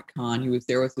Comic Con. He was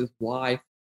there with his wife.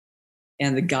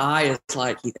 And the guy is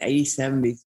like, he's 87,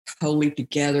 he's totally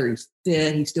together. He's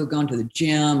fit. He's still going to the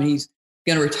gym. He's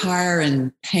going to retire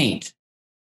and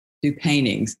do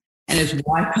paintings. And his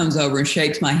wife comes over and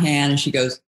shakes my hand and she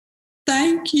goes,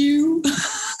 "Thank you."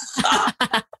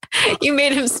 You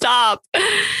made him stop.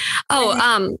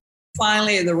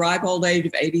 Finally, at the ripe old age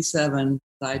of 87,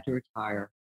 decided to retire.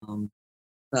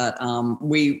 But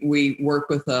we work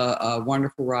with a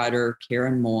wonderful writer,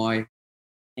 Karen Moy,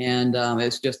 and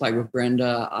it's just like with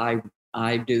Brenda.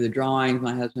 I do the drawings.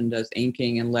 My husband does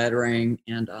inking and lettering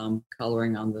and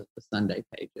coloring on the Sunday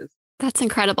pages. That's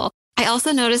incredible. I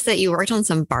also noticed that you worked on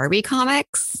some Barbie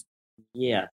comics.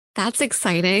 Yeah. That's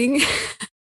exciting.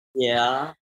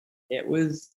 Yeah, it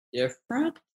was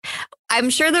different. I'm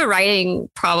sure the writing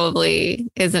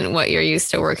probably isn't what you're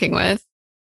used to working with.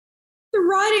 The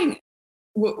writing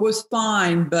was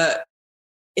fine, but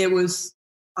I was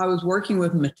working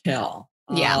with Mattel.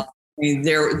 Yeah.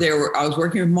 I was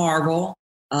working with Marvel.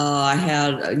 I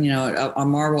had, a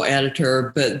Marvel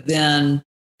editor, but then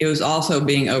it was also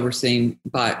being overseen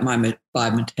by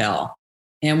Mattel.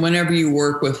 And whenever you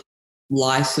work with a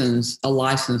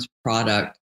licensed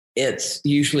product, it's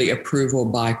usually approval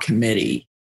by committee.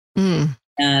 Mm.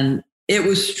 And it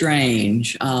was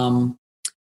strange. Mattel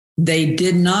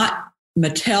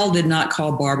did not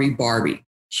call Barbie.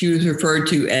 She was referred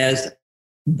to as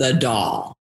the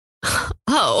doll.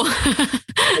 Oh.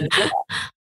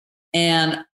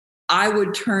 And I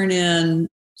would turn in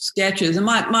sketches, and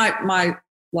I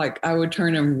would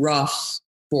turn in roughs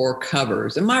for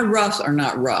covers. And my roughs are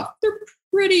not rough. They're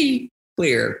pretty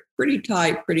clear, pretty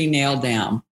tight, pretty nailed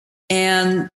down.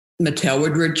 And Mattel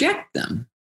would reject them.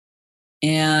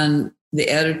 And the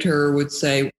editor would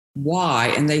say, "Why?"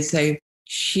 And they say,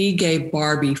 "She gave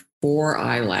Barbie 4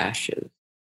 eyelashes.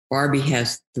 Barbie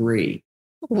has 3.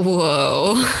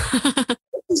 Whoa.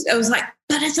 I was like,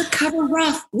 "But it's a cover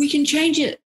rough. We can change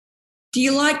it. Do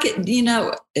you like it?" And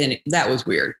that was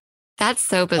weird. That's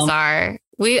so bizarre.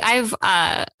 I've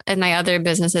in my other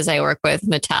businesses I work with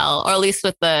Mattel, or at least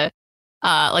with the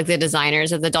the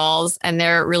designers of the dolls, and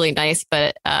they're really nice.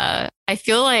 But I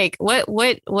feel like what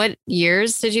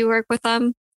years did you work with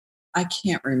them? I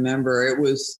can't remember. It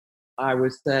was, I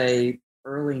would say,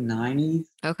 early 90s.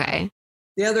 Okay.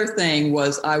 The other thing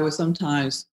was I would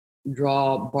sometimes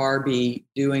draw Barbie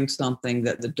doing something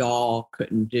that the doll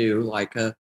couldn't do, like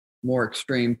a more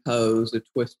extreme pose, a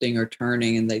twisting or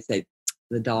turning, and they say,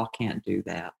 "The doll can't do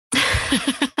that."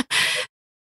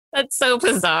 That's so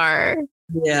bizarre.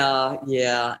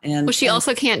 Yeah. And she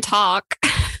also can't talk.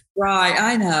 Right,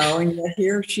 I know. And yet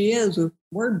here she is with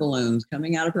word balloons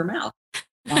coming out of her mouth.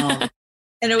 And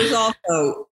it was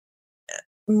also,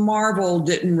 Marvel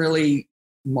didn't really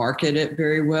market it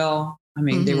very well. I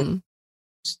mean, they were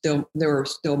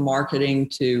still marketing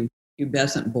to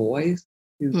pubescent boys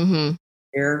who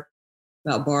care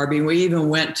about Barbie. We even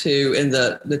went to, in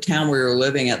the town we were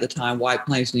living at the time, White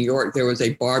Plains, New York, there was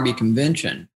a Barbie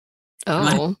convention.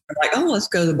 Oh. Like, let's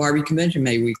go to the Barbie convention.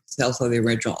 Maybe we could sell some of the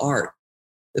original art.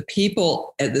 The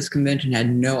people at this convention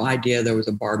had no idea there was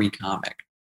a Barbie comic.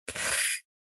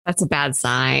 That's a bad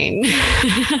sign.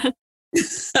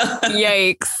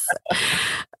 Yikes.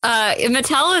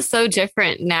 Mattel is so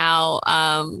different now.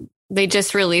 They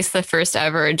just released the first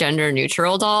ever gender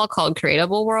neutral doll called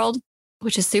Creatable World,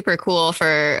 which is super cool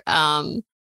for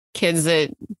kids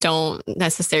that don't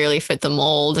necessarily fit the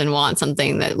mold and want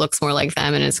something that looks more like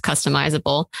them and is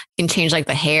customizable. You can change like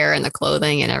the hair and the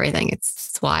clothing and everything.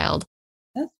 It's wild.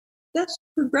 That's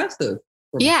progressive.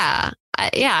 Yeah.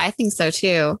 I think so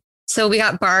too. So we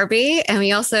got Barbie, and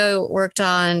we also worked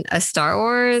on a Star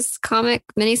Wars comic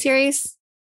miniseries.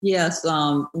 Yes,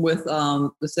 with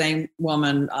the same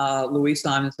woman, Louise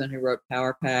Simonson, who wrote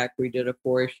Power Pack. We did a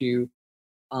 4-issue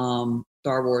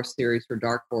Star Wars series for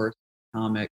Dark Horse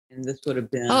comic, and this would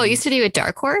have been. Oh, it used to be with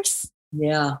Dark Horse?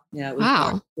 Yeah. It was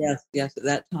wow. Yes. At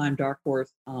that time, Dark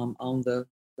Horse owned the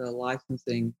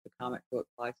licensing, the comic book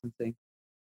licensing,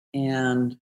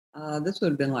 and this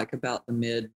would have been like about the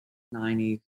mid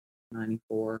 '90s,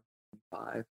 94,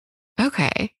 95.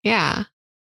 Okay, yeah.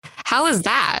 How was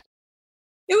that?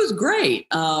 It was great.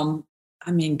 I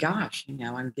mean, gosh,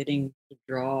 I'm getting to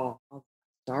draw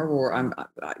Star Wars.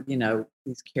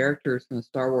 These characters from the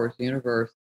Star Wars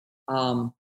universe.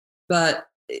 But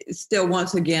still,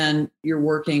 once again, you're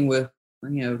working with,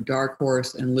 Dark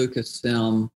Horse and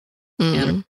Lucasfilm.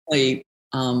 And really,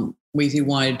 Weezy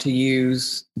wanted to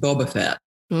use Boba Fett.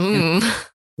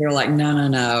 They're like,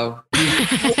 no.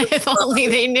 If only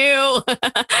they knew.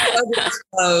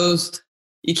 Exposed.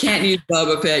 You can't use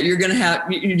Boba Fett. You're going to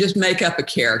you just make up a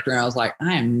character. And I was like,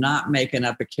 I am not making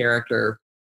up a character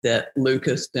that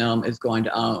Lucasfilm is going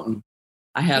to own.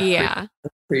 I have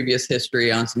previous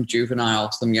history on some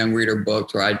young reader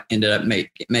books where I ended up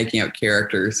making up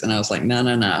characters. And I was like,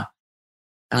 no.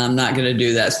 I'm not going to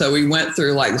do that. So we went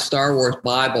through like the Star Wars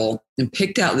Bible and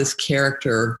picked out this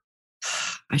character.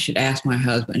 I should ask my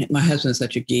husband. My husband's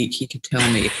such a geek. He could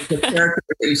tell me. It's a character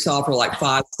that you saw for like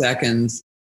 5 seconds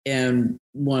in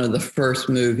one of the first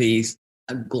movies,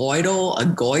 a goidel,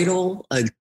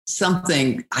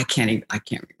 something. I can't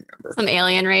remember. Some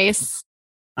alien race.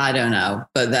 I don't know,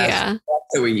 but that's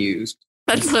what we used.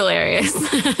 That's hilarious.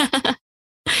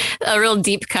 A real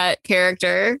deep cut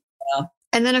character. Yeah.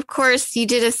 And then, of course, you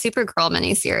did a Supergirl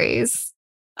miniseries.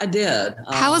 I did.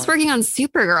 How was working on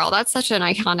Supergirl? That's such an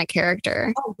iconic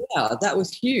character. Oh yeah, that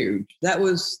was huge. That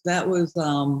was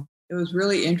it was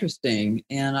really interesting.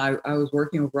 And I was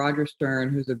working with Roger Stern,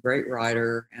 who's a great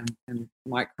writer, and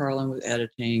Mike Carlin was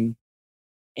editing.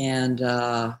 And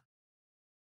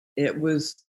it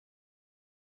was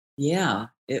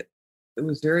it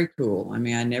was very cool. I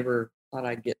mean, I never thought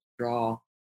I'd get to draw a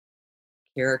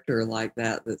character like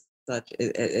that. That's such,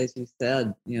 as you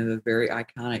said, the very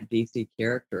iconic DC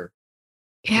character.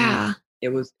 Yeah. And it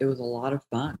was a lot of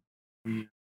fun.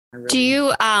 Do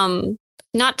you,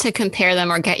 not to compare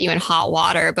them or get you in hot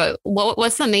water, but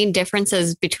what's the main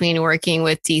differences between working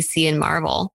with DC and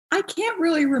Marvel? I can't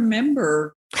really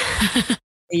remember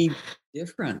a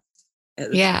difference. As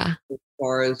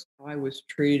far as how I was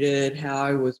treated, how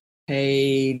I was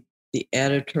paid, the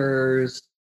editors,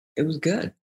 it was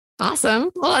good.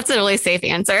 Awesome. Well, that's a really safe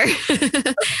answer.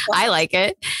 I like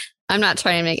it. I'm not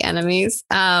trying to make enemies.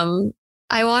 Oh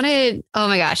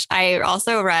my gosh, I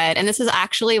also read, and this is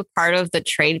actually part of the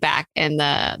trade back in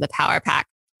the Power Pack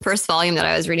first volume that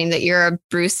I was reading, that you're a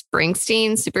Bruce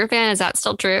Springsteen super fan. Is that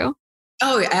still true?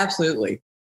 Oh, yeah, absolutely.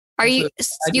 Are you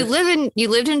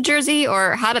lived in Jersey,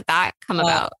 or how did that come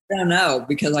about? I don't know,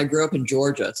 because I grew up in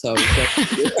Georgia. So,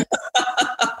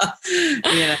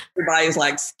 everybody's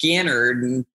like Skinner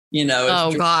and,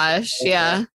 oh gosh.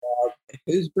 Yeah.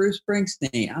 Who's Bruce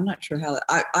Springsteen? I'm not sure how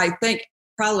I think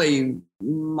probably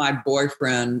my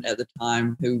boyfriend at the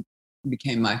time, who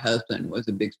became my husband, was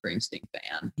a big Springsteen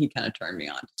fan. He kind of turned me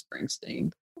on to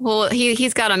Springsteen. Well,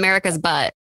 he's got America's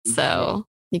butt, so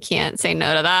you can't say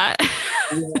no to that.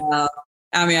 Yeah.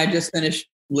 I mean, I just finished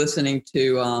listening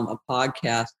to a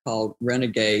podcast called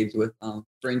Renegades with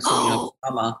Springsteen and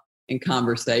Obama in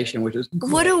conversation, which was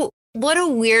great. What a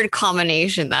weird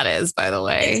combination that is, by the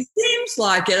way. It seems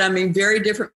like it. I mean, very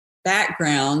different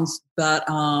backgrounds, but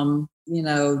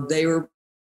they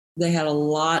had a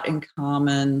lot in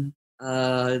common,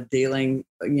 dealing,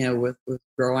 with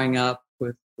growing up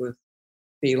with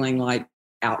feeling like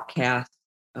outcasts.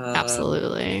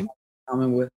 Absolutely.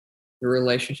 Common with the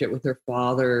relationship with their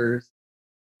fathers,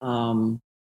 and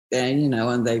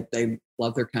they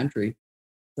love their country.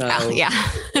 So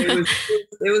it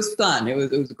was fun. It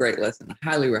was a great lesson. I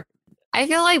highly recommend it. I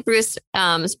feel like Bruce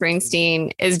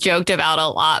Springsteen is joked about a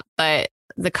lot, but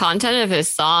the content of his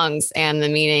songs and the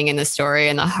meaning and the story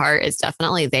and the heart is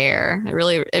definitely there.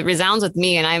 It resounds with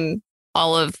me, and I'm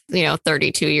all of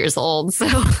 32 years old, so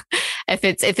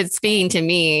if it's speaking to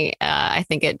me, I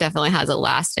think it definitely has a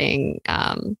lasting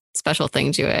special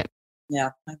thing to it. Yeah,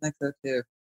 I think so too.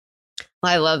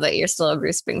 Well, I love that you're still a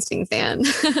Bruce Springsteen fan.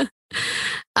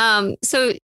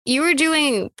 So you were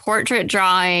doing portrait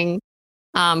drawing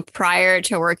prior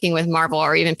to working with Marvel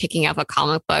or even picking up a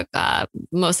comic book,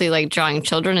 mostly like drawing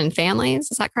children and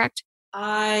families. Is that correct?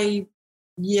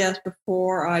 Yes,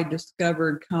 before I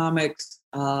discovered comics,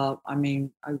 I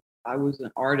was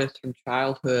an artist from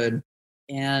childhood.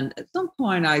 And at some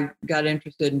point I got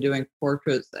interested in doing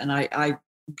portraits, and I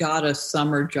got a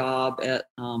summer job at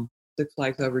Six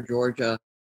Flags Over Georgia.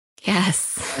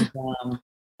 Yes.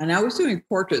 And I was doing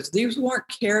portraits. These weren't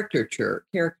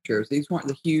caricatures. These weren't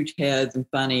the huge heads and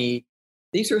funny.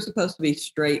 These were supposed to be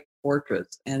straight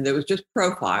portraits. And it was just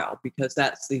profile, because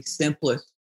that's the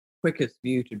simplest, quickest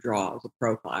view to draw is a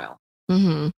profile.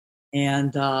 Mm-hmm.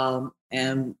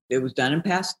 And it was done in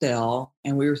pastel.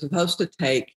 And we were supposed to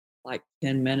take like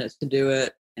 10 minutes to do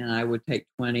it. And I would take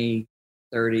 20,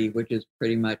 30, which is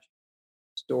pretty much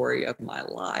the story of my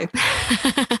life.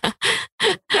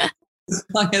 As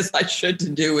long as I should to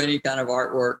do any kind of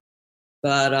artwork.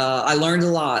 But I learned a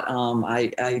lot.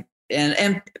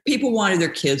 And people wanted their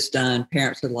kids done.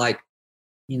 Parents are like,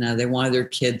 they wanted their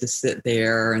kid to sit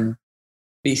there and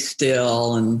be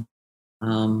still. And,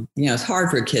 it's hard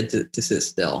for a kid to sit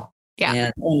still.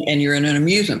 Yeah. And you're in an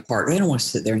amusement park. They don't want to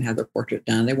sit there and have their portrait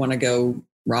done. They want to go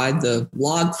ride the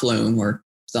log flume or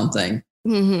something.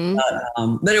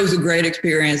 Mm-hmm. But it was a great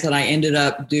experience. And I ended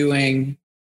up doing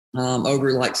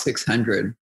over like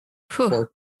 600 over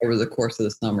the course of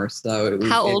the summer. So it was,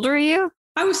 how old were you?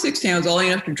 I was 16. I was old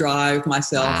enough to drive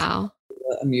myself wow. to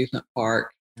the amusement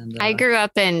park. And, I grew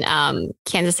up in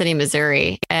Kansas City,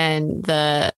 Missouri, and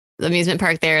the amusement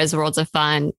park there is Worlds of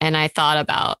Fun. And I thought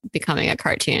about becoming a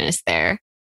cartoonist there.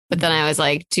 But then I was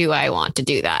like, do I want to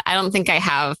do that? I don't think I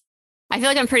have. I feel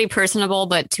like I'm pretty personable,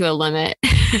 but to a limit.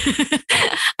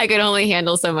 I could only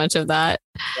handle so much of that.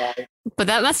 Right. But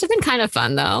that must have been kind of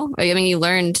fun, though. I mean, you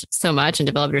learned so much and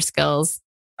developed your skills.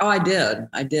 Oh, I did.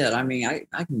 I mean, I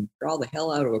can draw the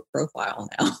hell out of a profile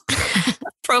now.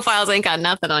 Profiles ain't got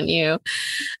nothing on you.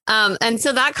 And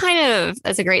so that kind of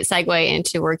is a great segue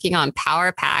into working on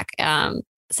Power Pack.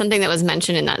 Something that was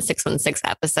mentioned in that 616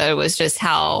 episode was just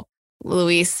how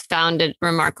Luis found it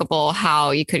remarkable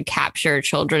how you could capture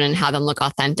children and have them look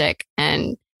authentic.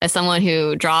 And as someone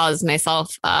who draws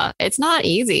myself, it's not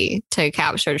easy to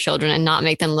capture children and not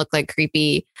make them look like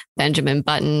creepy Benjamin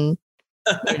Button,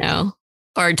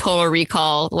 or Total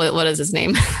Recall. What is his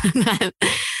name?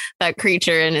 that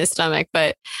creature in his stomach.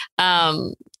 But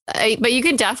you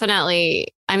could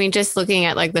definitely, I mean, just looking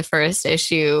at like the first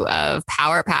issue of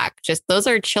Power Pack, just those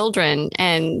are children,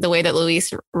 and the way that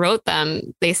Luis wrote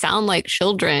them, they sound like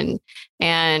children.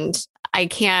 And I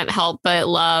can't help but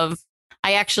love,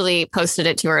 I actually posted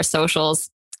it to our socials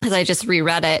as I just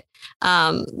reread it.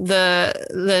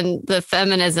 The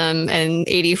feminism in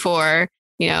 84,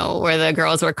 where the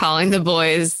girls were calling the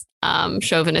boys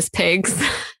chauvinist pigs.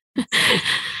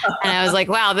 And I was like,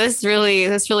 wow, this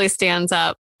really stands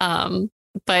up.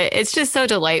 But it's just so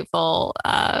delightful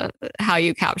how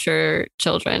you capture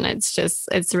children.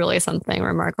 It's really something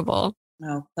remarkable.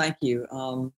 Oh, thank you.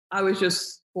 I was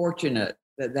just fortunate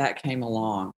that came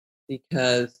along,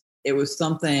 because it was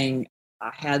something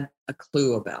I had a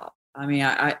clue about. I mean,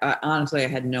 I honestly, I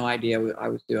had no idea what I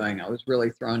was doing. I was really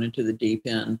thrown into the deep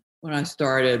end when I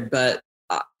started, but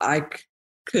I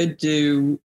could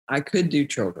do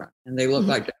children, and they look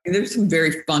like, there's some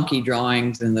very funky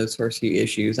drawings in those first few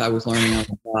issues. I was learning on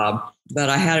the job, but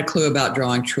I had a clue about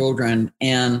drawing children.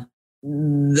 And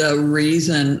the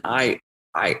reason I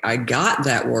got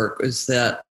that work was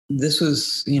that this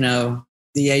was,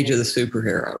 the age of the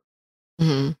superhero.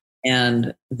 Mm-hmm.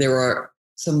 And there were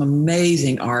some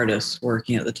amazing artists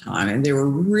working at the time, and they were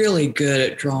really good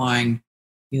at drawing,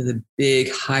 the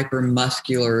big hyper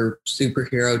muscular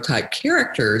superhero type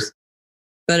characters.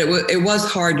 But it was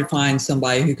hard to find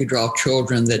somebody who could draw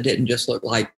children that didn't just look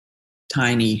like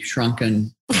tiny,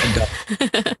 shrunken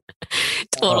adults.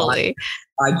 Totally.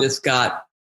 I just got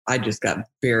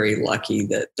very lucky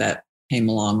that came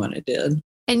along when it did.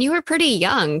 And you were pretty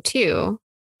young too.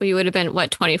 You would have been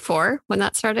 24 when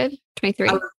that started? 23?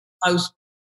 I was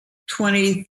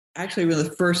 20. Actually, when the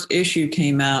first issue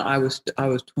came out, I was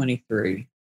 23.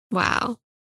 Wow.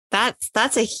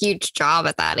 That's a huge job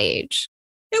at that age.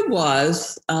 It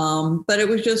was, but it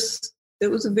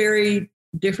was a very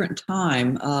different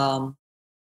time.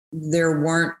 There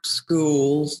weren't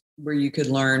schools where you could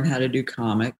learn how to do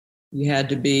comics. You had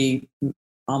to be,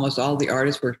 almost all the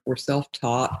artists were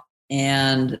self-taught.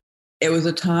 And it was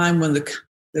a time when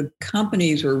the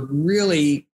companies were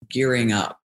really gearing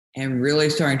up and really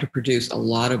starting to produce a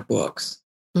lot of books.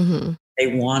 Mm-hmm. They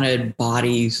wanted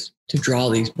bodies to draw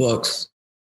these books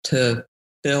to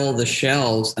fill the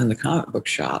shelves in the comic book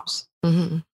shops.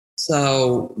 Mm-hmm.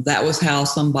 So that was how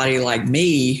somebody like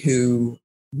me, who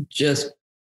just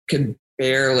could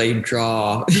barely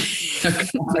draw a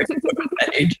comic book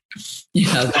page,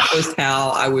 that was how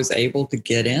I was able to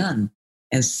get in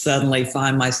and suddenly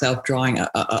find myself drawing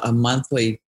a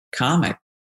monthly comic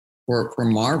for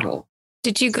Marvel.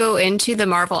 Did you go into the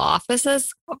Marvel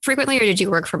offices frequently, or did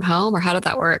you work from home, or how did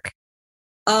that work?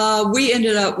 We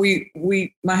ended up,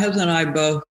 my husband and I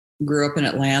both grew up in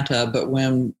Atlanta, but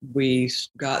when we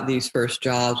got these first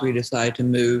jobs, we decided to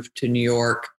move to New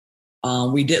York.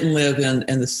 We didn't live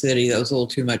in the city. That was a little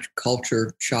too much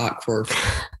culture shock for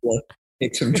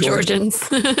kids from Georgians.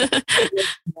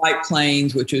 White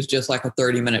Plains, which is just like a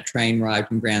 30-minute train ride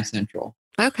from Grand Central.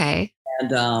 Okay.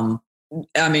 And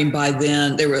by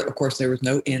then there was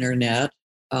no internet.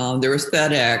 There was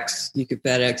FedEx. You could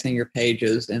FedEx in your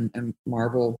pages, and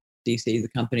Marvel, DC, the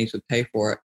companies would pay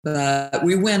for it. But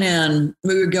we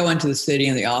would go into the city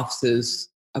and the offices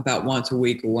about once a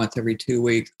week or once every 2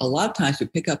 weeks. A lot of times we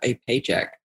pick up a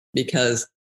paycheck because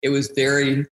it was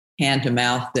very hand to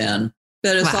mouth then.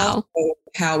 But it's also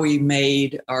how we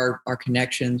made our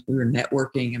connections. We were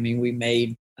networking. I mean,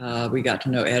 we got to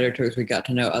know editors. We got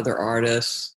to know other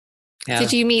artists.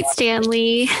 Did you meet Stan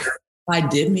Lee? I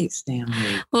did meet Stan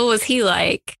Lee. What was he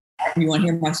like? You want to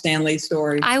hear my Stan Lee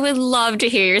story? I would love to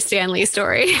hear your Stan Lee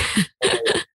story.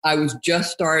 I was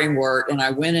just starting work and I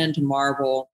went into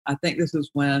Marvel. I think this was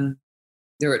when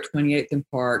they were at 28th and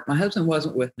Park. My husband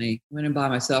wasn't with me. I went in by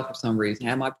myself for some reason.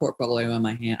 I had my portfolio in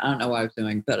my hand. I don't know what I was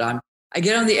doing, but I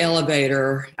get on the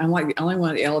elevator. I'm like the only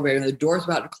one in the elevator, and the door's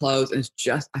about to close. And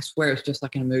I swear it's just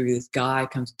like in a movie. This guy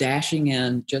comes dashing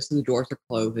in just as the doors are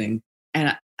closing.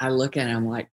 And I look at him, I'm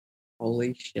like,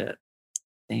 holy shit,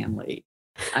 Stan Lee.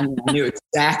 I knew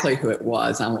exactly who it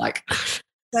was. I'm like,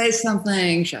 say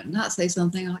something. Should I not say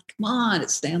something? I'm like, come on,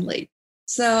 it's Stan Lee.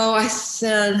 So I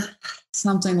said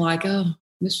something like, oh,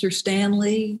 Mr. Stan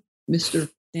Lee, Mr.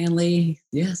 Stan Lee.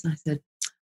 Yes. I said,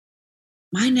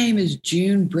 my name is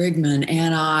June Brigman.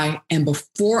 And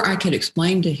before I could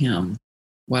explain to him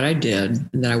what I did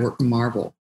and that I work for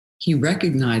Marvel, he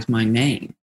recognized my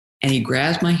name. And he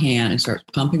grabs my hand and starts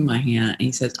pumping my hand. And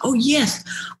he says, oh, yes,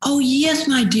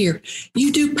 my dear.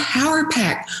 You do Power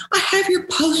Pack. I have your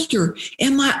poster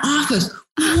in my office.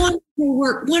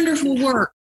 Wonderful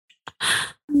work. I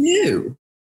knew.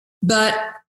 But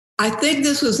I think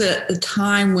this was at a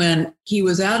time when he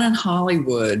was out in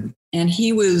Hollywood and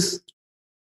he was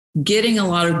getting a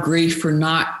lot of grief for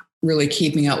not really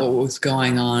keeping up what was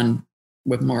going on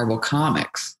with Marvel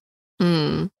Comics.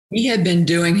 Mm. He had been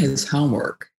doing his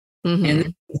homework. Mm-hmm. And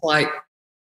it was like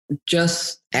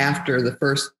just after the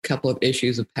first couple of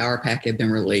issues of Power Pack had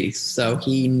been released. So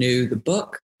he knew the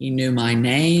book, he knew my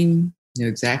name, knew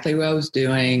exactly what I was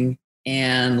doing.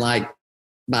 And like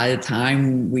by the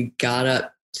time we got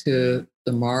up to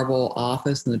the Marvel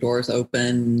office and the doors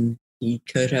open, he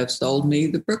could have sold me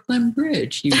the Brooklyn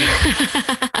Bridge. He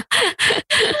was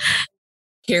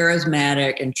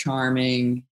charismatic and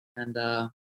charming. And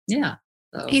yeah.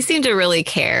 So. He seemed to really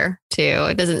care too.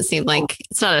 It doesn't seem like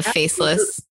it's not a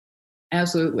faceless.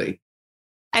 Absolutely.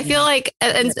 I feel like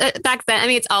and back then, I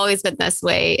mean, it's always been this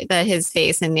way that his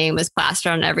face and name was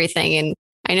plastered on everything. And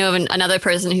I know of another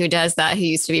person who does that, who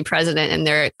used to be president, and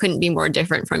they couldn't be more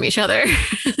different from each other.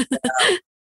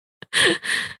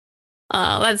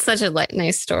 That's such a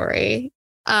nice story.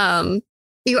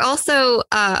 You also,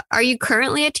 are you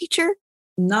currently a teacher?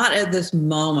 Not at this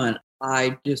moment.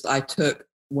 I took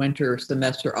winter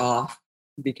semester off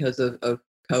because of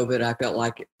COVID. I felt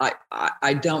like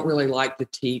I don't really like to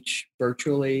teach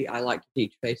virtually. I like to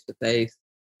teach face to face.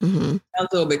 I was a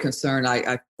little bit concerned.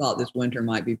 I thought this winter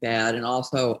might be bad, and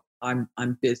also I'm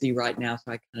busy right now,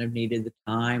 so I kind of needed the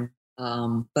time.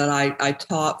 But I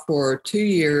taught for 2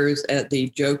 years at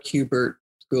the Joe Kubert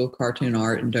School of Cartoon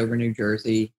Art in Dover, New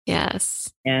Jersey.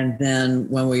 Yes. And then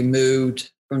when we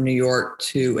moved from New York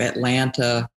to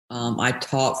Atlanta, I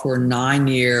taught for 9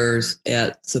 years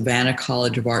at Savannah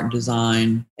College of Art and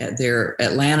Design at their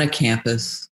Atlanta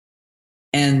campus.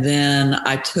 And then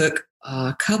I took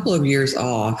a couple of years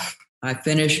off. I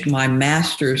finished my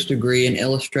master's degree in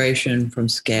illustration from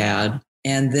SCAD.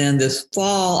 And then this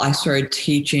fall, I started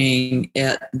teaching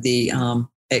at the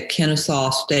at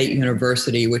Kennesaw State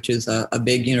University, which is a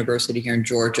big university here in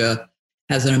Georgia,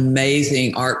 has an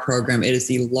amazing art program. It is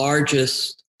the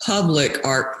largest public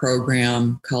art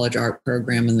program, college art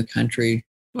program in the country.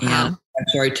 Wow. And I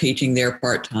started teaching there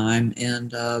part-time,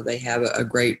 and they have a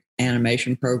great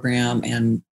animation program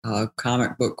and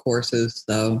comic book courses.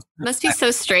 So Must be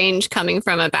so strange coming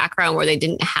from a background where they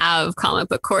didn't have comic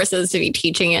book courses to be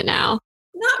teaching it now.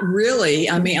 not really.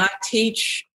 I mean, I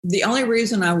teach. The only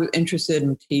reason I was interested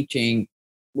in teaching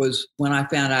was when I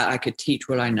found out I could teach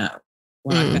what I know.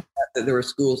 When I found out that there were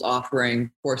schools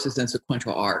offering courses in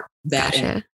sequential art.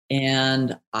 Gotcha.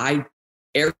 And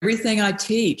everything I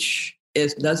teach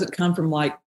doesn't come from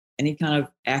like any kind of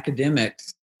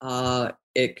academics.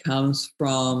 It comes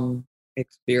from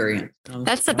experience.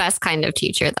 That's the best kind of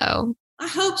teacher, though. I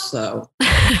hope so.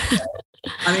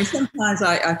 I mean, sometimes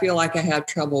I feel like I have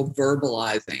trouble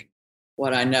verbalizing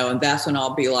what I know. And that's when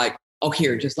I'll be like, oh,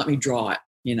 here, just let me draw it,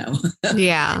 you know?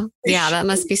 Yeah. Yeah, that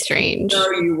must be strange. Show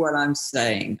you what I'm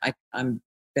saying. I'm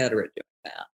better at doing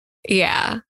that.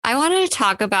 Yeah. I wanted to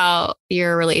talk about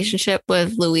your relationship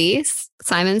with Louise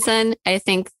Simonson. I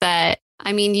think that,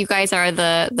 I mean, you guys are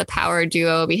the power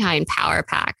duo behind Power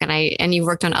Pack, and you've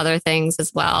worked on other things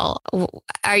as well.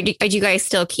 Do you guys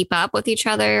still keep up with each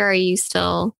other? Are you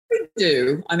still? We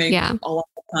do. I mean, yeah. A lot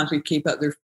of times we keep up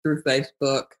through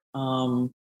Facebook.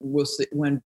 We'll see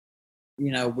when,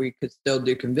 you know, we could still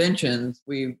do conventions.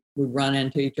 We would run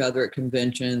into each other at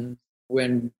conventions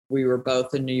when we were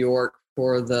both in New York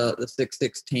for the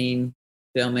 616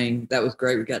 filming. That was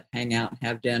great. We got to hang out and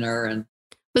have dinner. And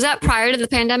was that prior to the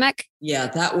pandemic? Yeah,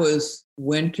 that was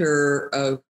winter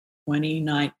of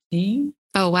 2019.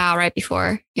 Oh, wow. Right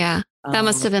before. Yeah. That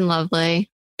must have been lovely.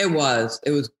 It was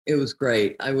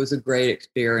great. It was a great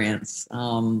experience.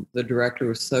 The director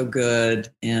was so good.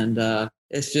 And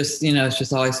it's just, you know, it's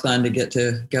just always fun to get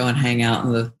to go and hang out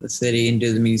in the city and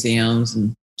do the museums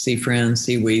and see friends,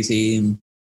 see Wheezy.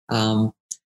 And,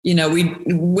 you know,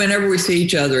 whenever we see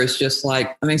each other, it's just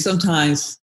like, I mean,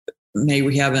 sometimes maybe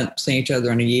we haven't seen each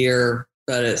other in a year,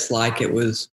 but it's like it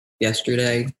was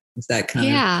yesterday. It's that kind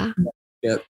of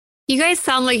relationship. You guys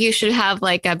sound like you should have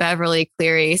like a Beverly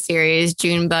Cleary series,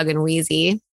 Junebug and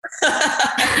Wheezy.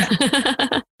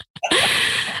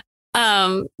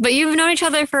 But you've known each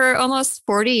other for almost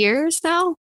 40 years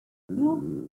now?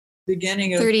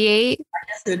 Beginning of 38? I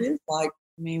guess it is like,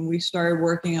 I mean, we started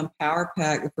working on Power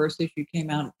Pack. The first issue came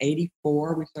out in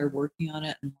 84. We started working on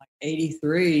it in like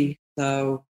 83.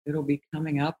 So it'll be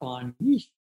coming up on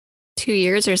 2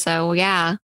 years or so.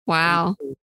 Yeah. Wow.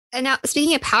 And now,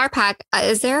 speaking of Power Pack,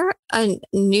 is there a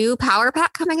new Power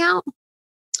Pack coming out?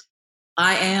 We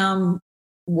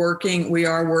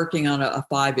are working on a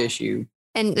 5-issue.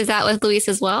 And is that with Louise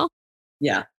as well?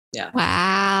 Yeah.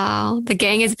 Wow. The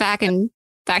gang is back together.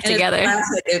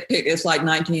 It's like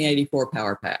 1984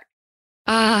 Power Pack.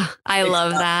 I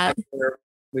love that.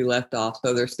 We left off.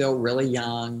 So they're still really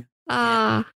young.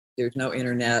 There's no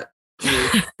internet,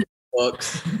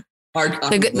 books, hard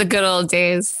copies. The good old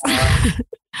days.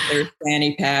 There's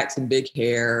fanny packs and big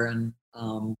hair and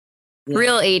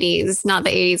real 80s, not the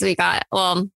 80s we got.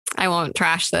 Well, I won't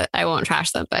trash them,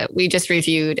 but we just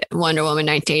reviewed Wonder Woman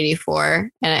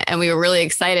 1984 and we were really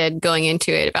excited going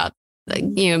into it about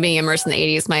being immersed in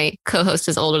the 80s. My co-host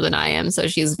is older than I am, so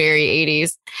she's very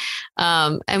 80s.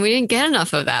 And we didn't get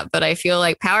enough of that, but I feel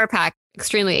like Power Pack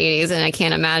extremely 80s, and I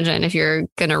can't imagine if you're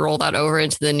going to roll that over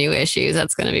into the new issues.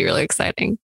 That's going to be really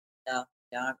exciting.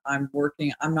 Yeah, I'm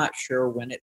working. I'm not sure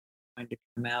when it's going to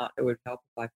come out. It would help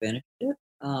if I finished it.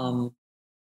 I'm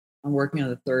working on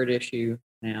the 3rd issue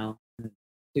now, and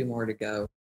 2 more to go.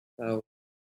 So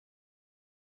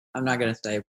I'm not going to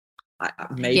say.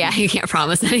 Maybe. Yeah, you can't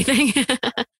promise anything.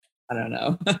 I don't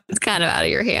know. It's kind of out of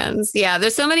your hands. Yeah,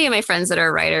 there's so many of my friends that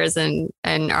are writers and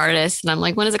artists, and I'm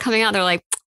like, when is it coming out? They're like,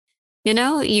 you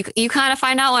kind of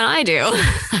find out when I do.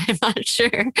 I'm not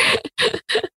sure.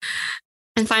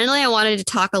 And finally, I wanted to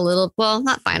talk a little. Well,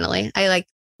 not finally.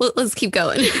 Let's keep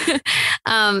going.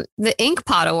 The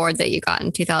Inkpot Award that you got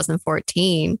in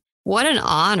 2014. What an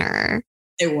honor!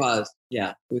 It was.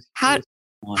 Yeah. How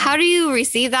do you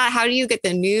receive that? How do you get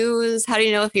the news? How do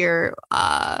you know if you're,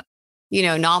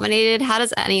 nominated? How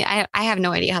does I have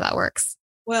no idea how that works.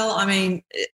 Well, I mean,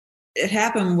 it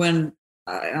happened when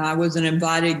I was an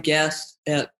invited guest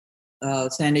at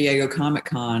San Diego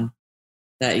Comic-Con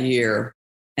that year.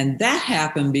 And that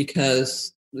happened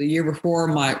because the year before,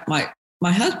 my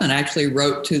husband actually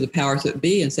wrote to the powers that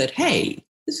be and said, hey,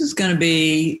 this is going to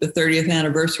be the 30th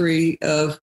anniversary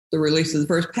of the release of the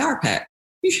first Power Pack.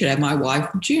 You should have my wife,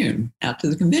 June, out to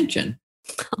the convention.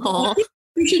 Oh,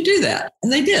 you should do that.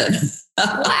 And they did.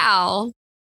 Wow.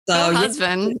 So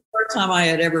husband. The first time I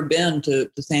had ever been to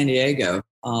San Diego.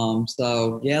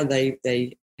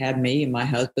 They had me and my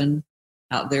husband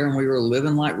out there, and we were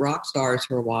living like rock stars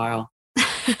for a while.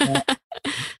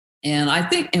 And I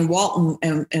think, and Walt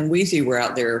and Wheezy were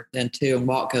out there then too. And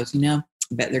Walt goes, I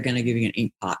bet they're going to give you an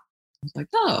ink pot. was like,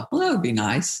 oh, well, that would be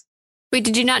nice. Wait,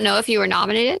 did you not know if you were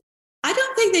nominated? I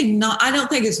don't think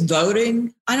it's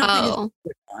voting. I don't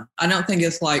think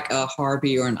it's like a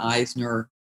Harvey or an Eisner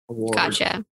award.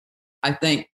 Gotcha. I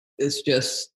think it's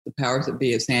just the powers that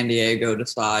be at San Diego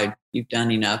decide you've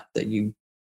done enough that you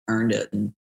earned it,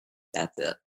 and that's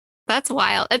it. That's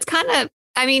wild. It's kind of,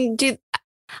 I mean,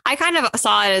 I kind of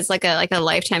saw it as like a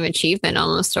lifetime achievement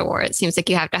almost award. It seems like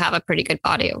you have to have a pretty good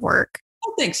body of work.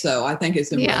 I think so. I think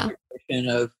it's a recognition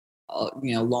of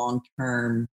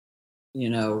long-term,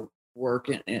 work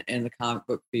in the comic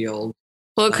book field.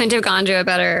 Well, it couldn't have gone to a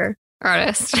better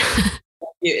artist.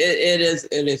 It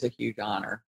is a huge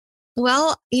honor.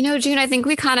 Well, June, I think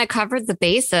we kind of covered the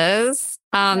bases.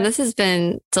 This has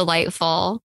been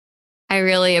delightful. I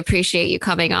really appreciate you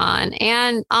coming on.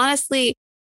 And honestly,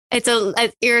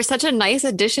 you're such a nice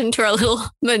addition to our little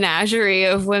menagerie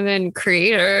of women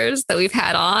creators that we've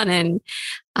had on. And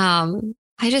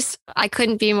I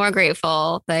couldn't be more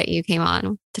grateful that you came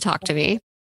on to talk to me.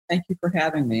 Thank you for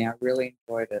having me. I really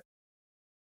enjoyed it.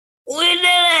 We did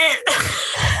it!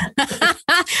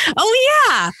 Oh,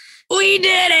 yeah. We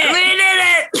did it. We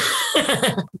did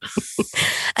it.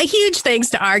 A huge thanks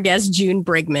to our guest, June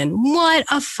Brigman. What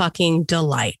a fucking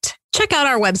delight. Check out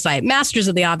our website,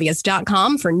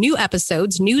 mastersoftheobvious.com, for new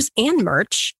episodes, news, and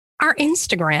merch. Our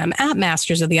Instagram at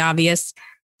Masters of the Obvious,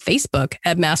 Facebook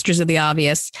at Masters of the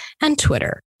Obvious, and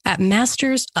Twitter at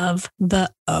Masters of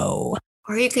the O.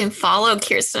 Or you can follow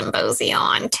Kirsten Bozio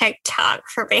on TikTok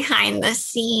for behind the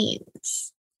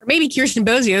scenes. Or maybe Kirsten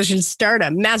Bozio should start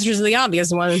a Masters of the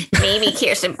Obvious one. Maybe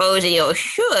Kirsten Bozio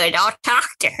should. I'll talk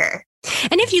to her.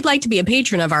 And if you'd like to be a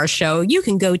patron of our show, you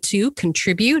can go to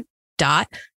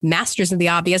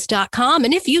contribute.mastersoftheobvious.com.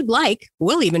 And if you'd like,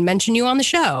 we'll even mention you on the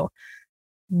show.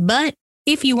 But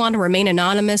if you want to remain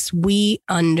anonymous, we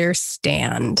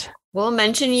understand. We'll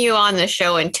mention you on the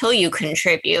show until you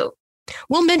contribute.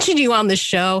 We'll mention you on the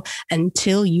show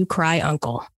until you cry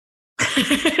uncle.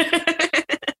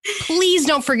 Please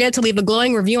don't forget to leave a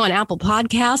glowing review on Apple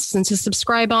Podcasts and to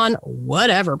subscribe on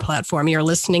whatever platform you're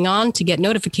listening on to get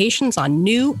notifications on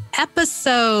new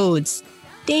episodes.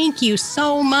 Thank you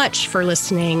so much for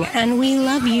listening, and we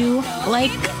love you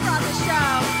like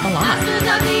a lot.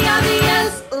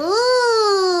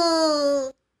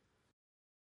 Ooh.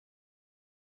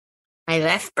 My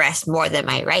left breast more than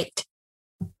my right.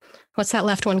 What's that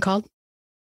left one called?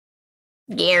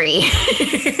 Gary.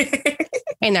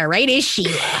 And the right is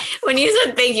Sheila. When you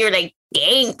said thank you, you were like,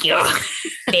 thank you.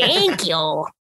 Thank you.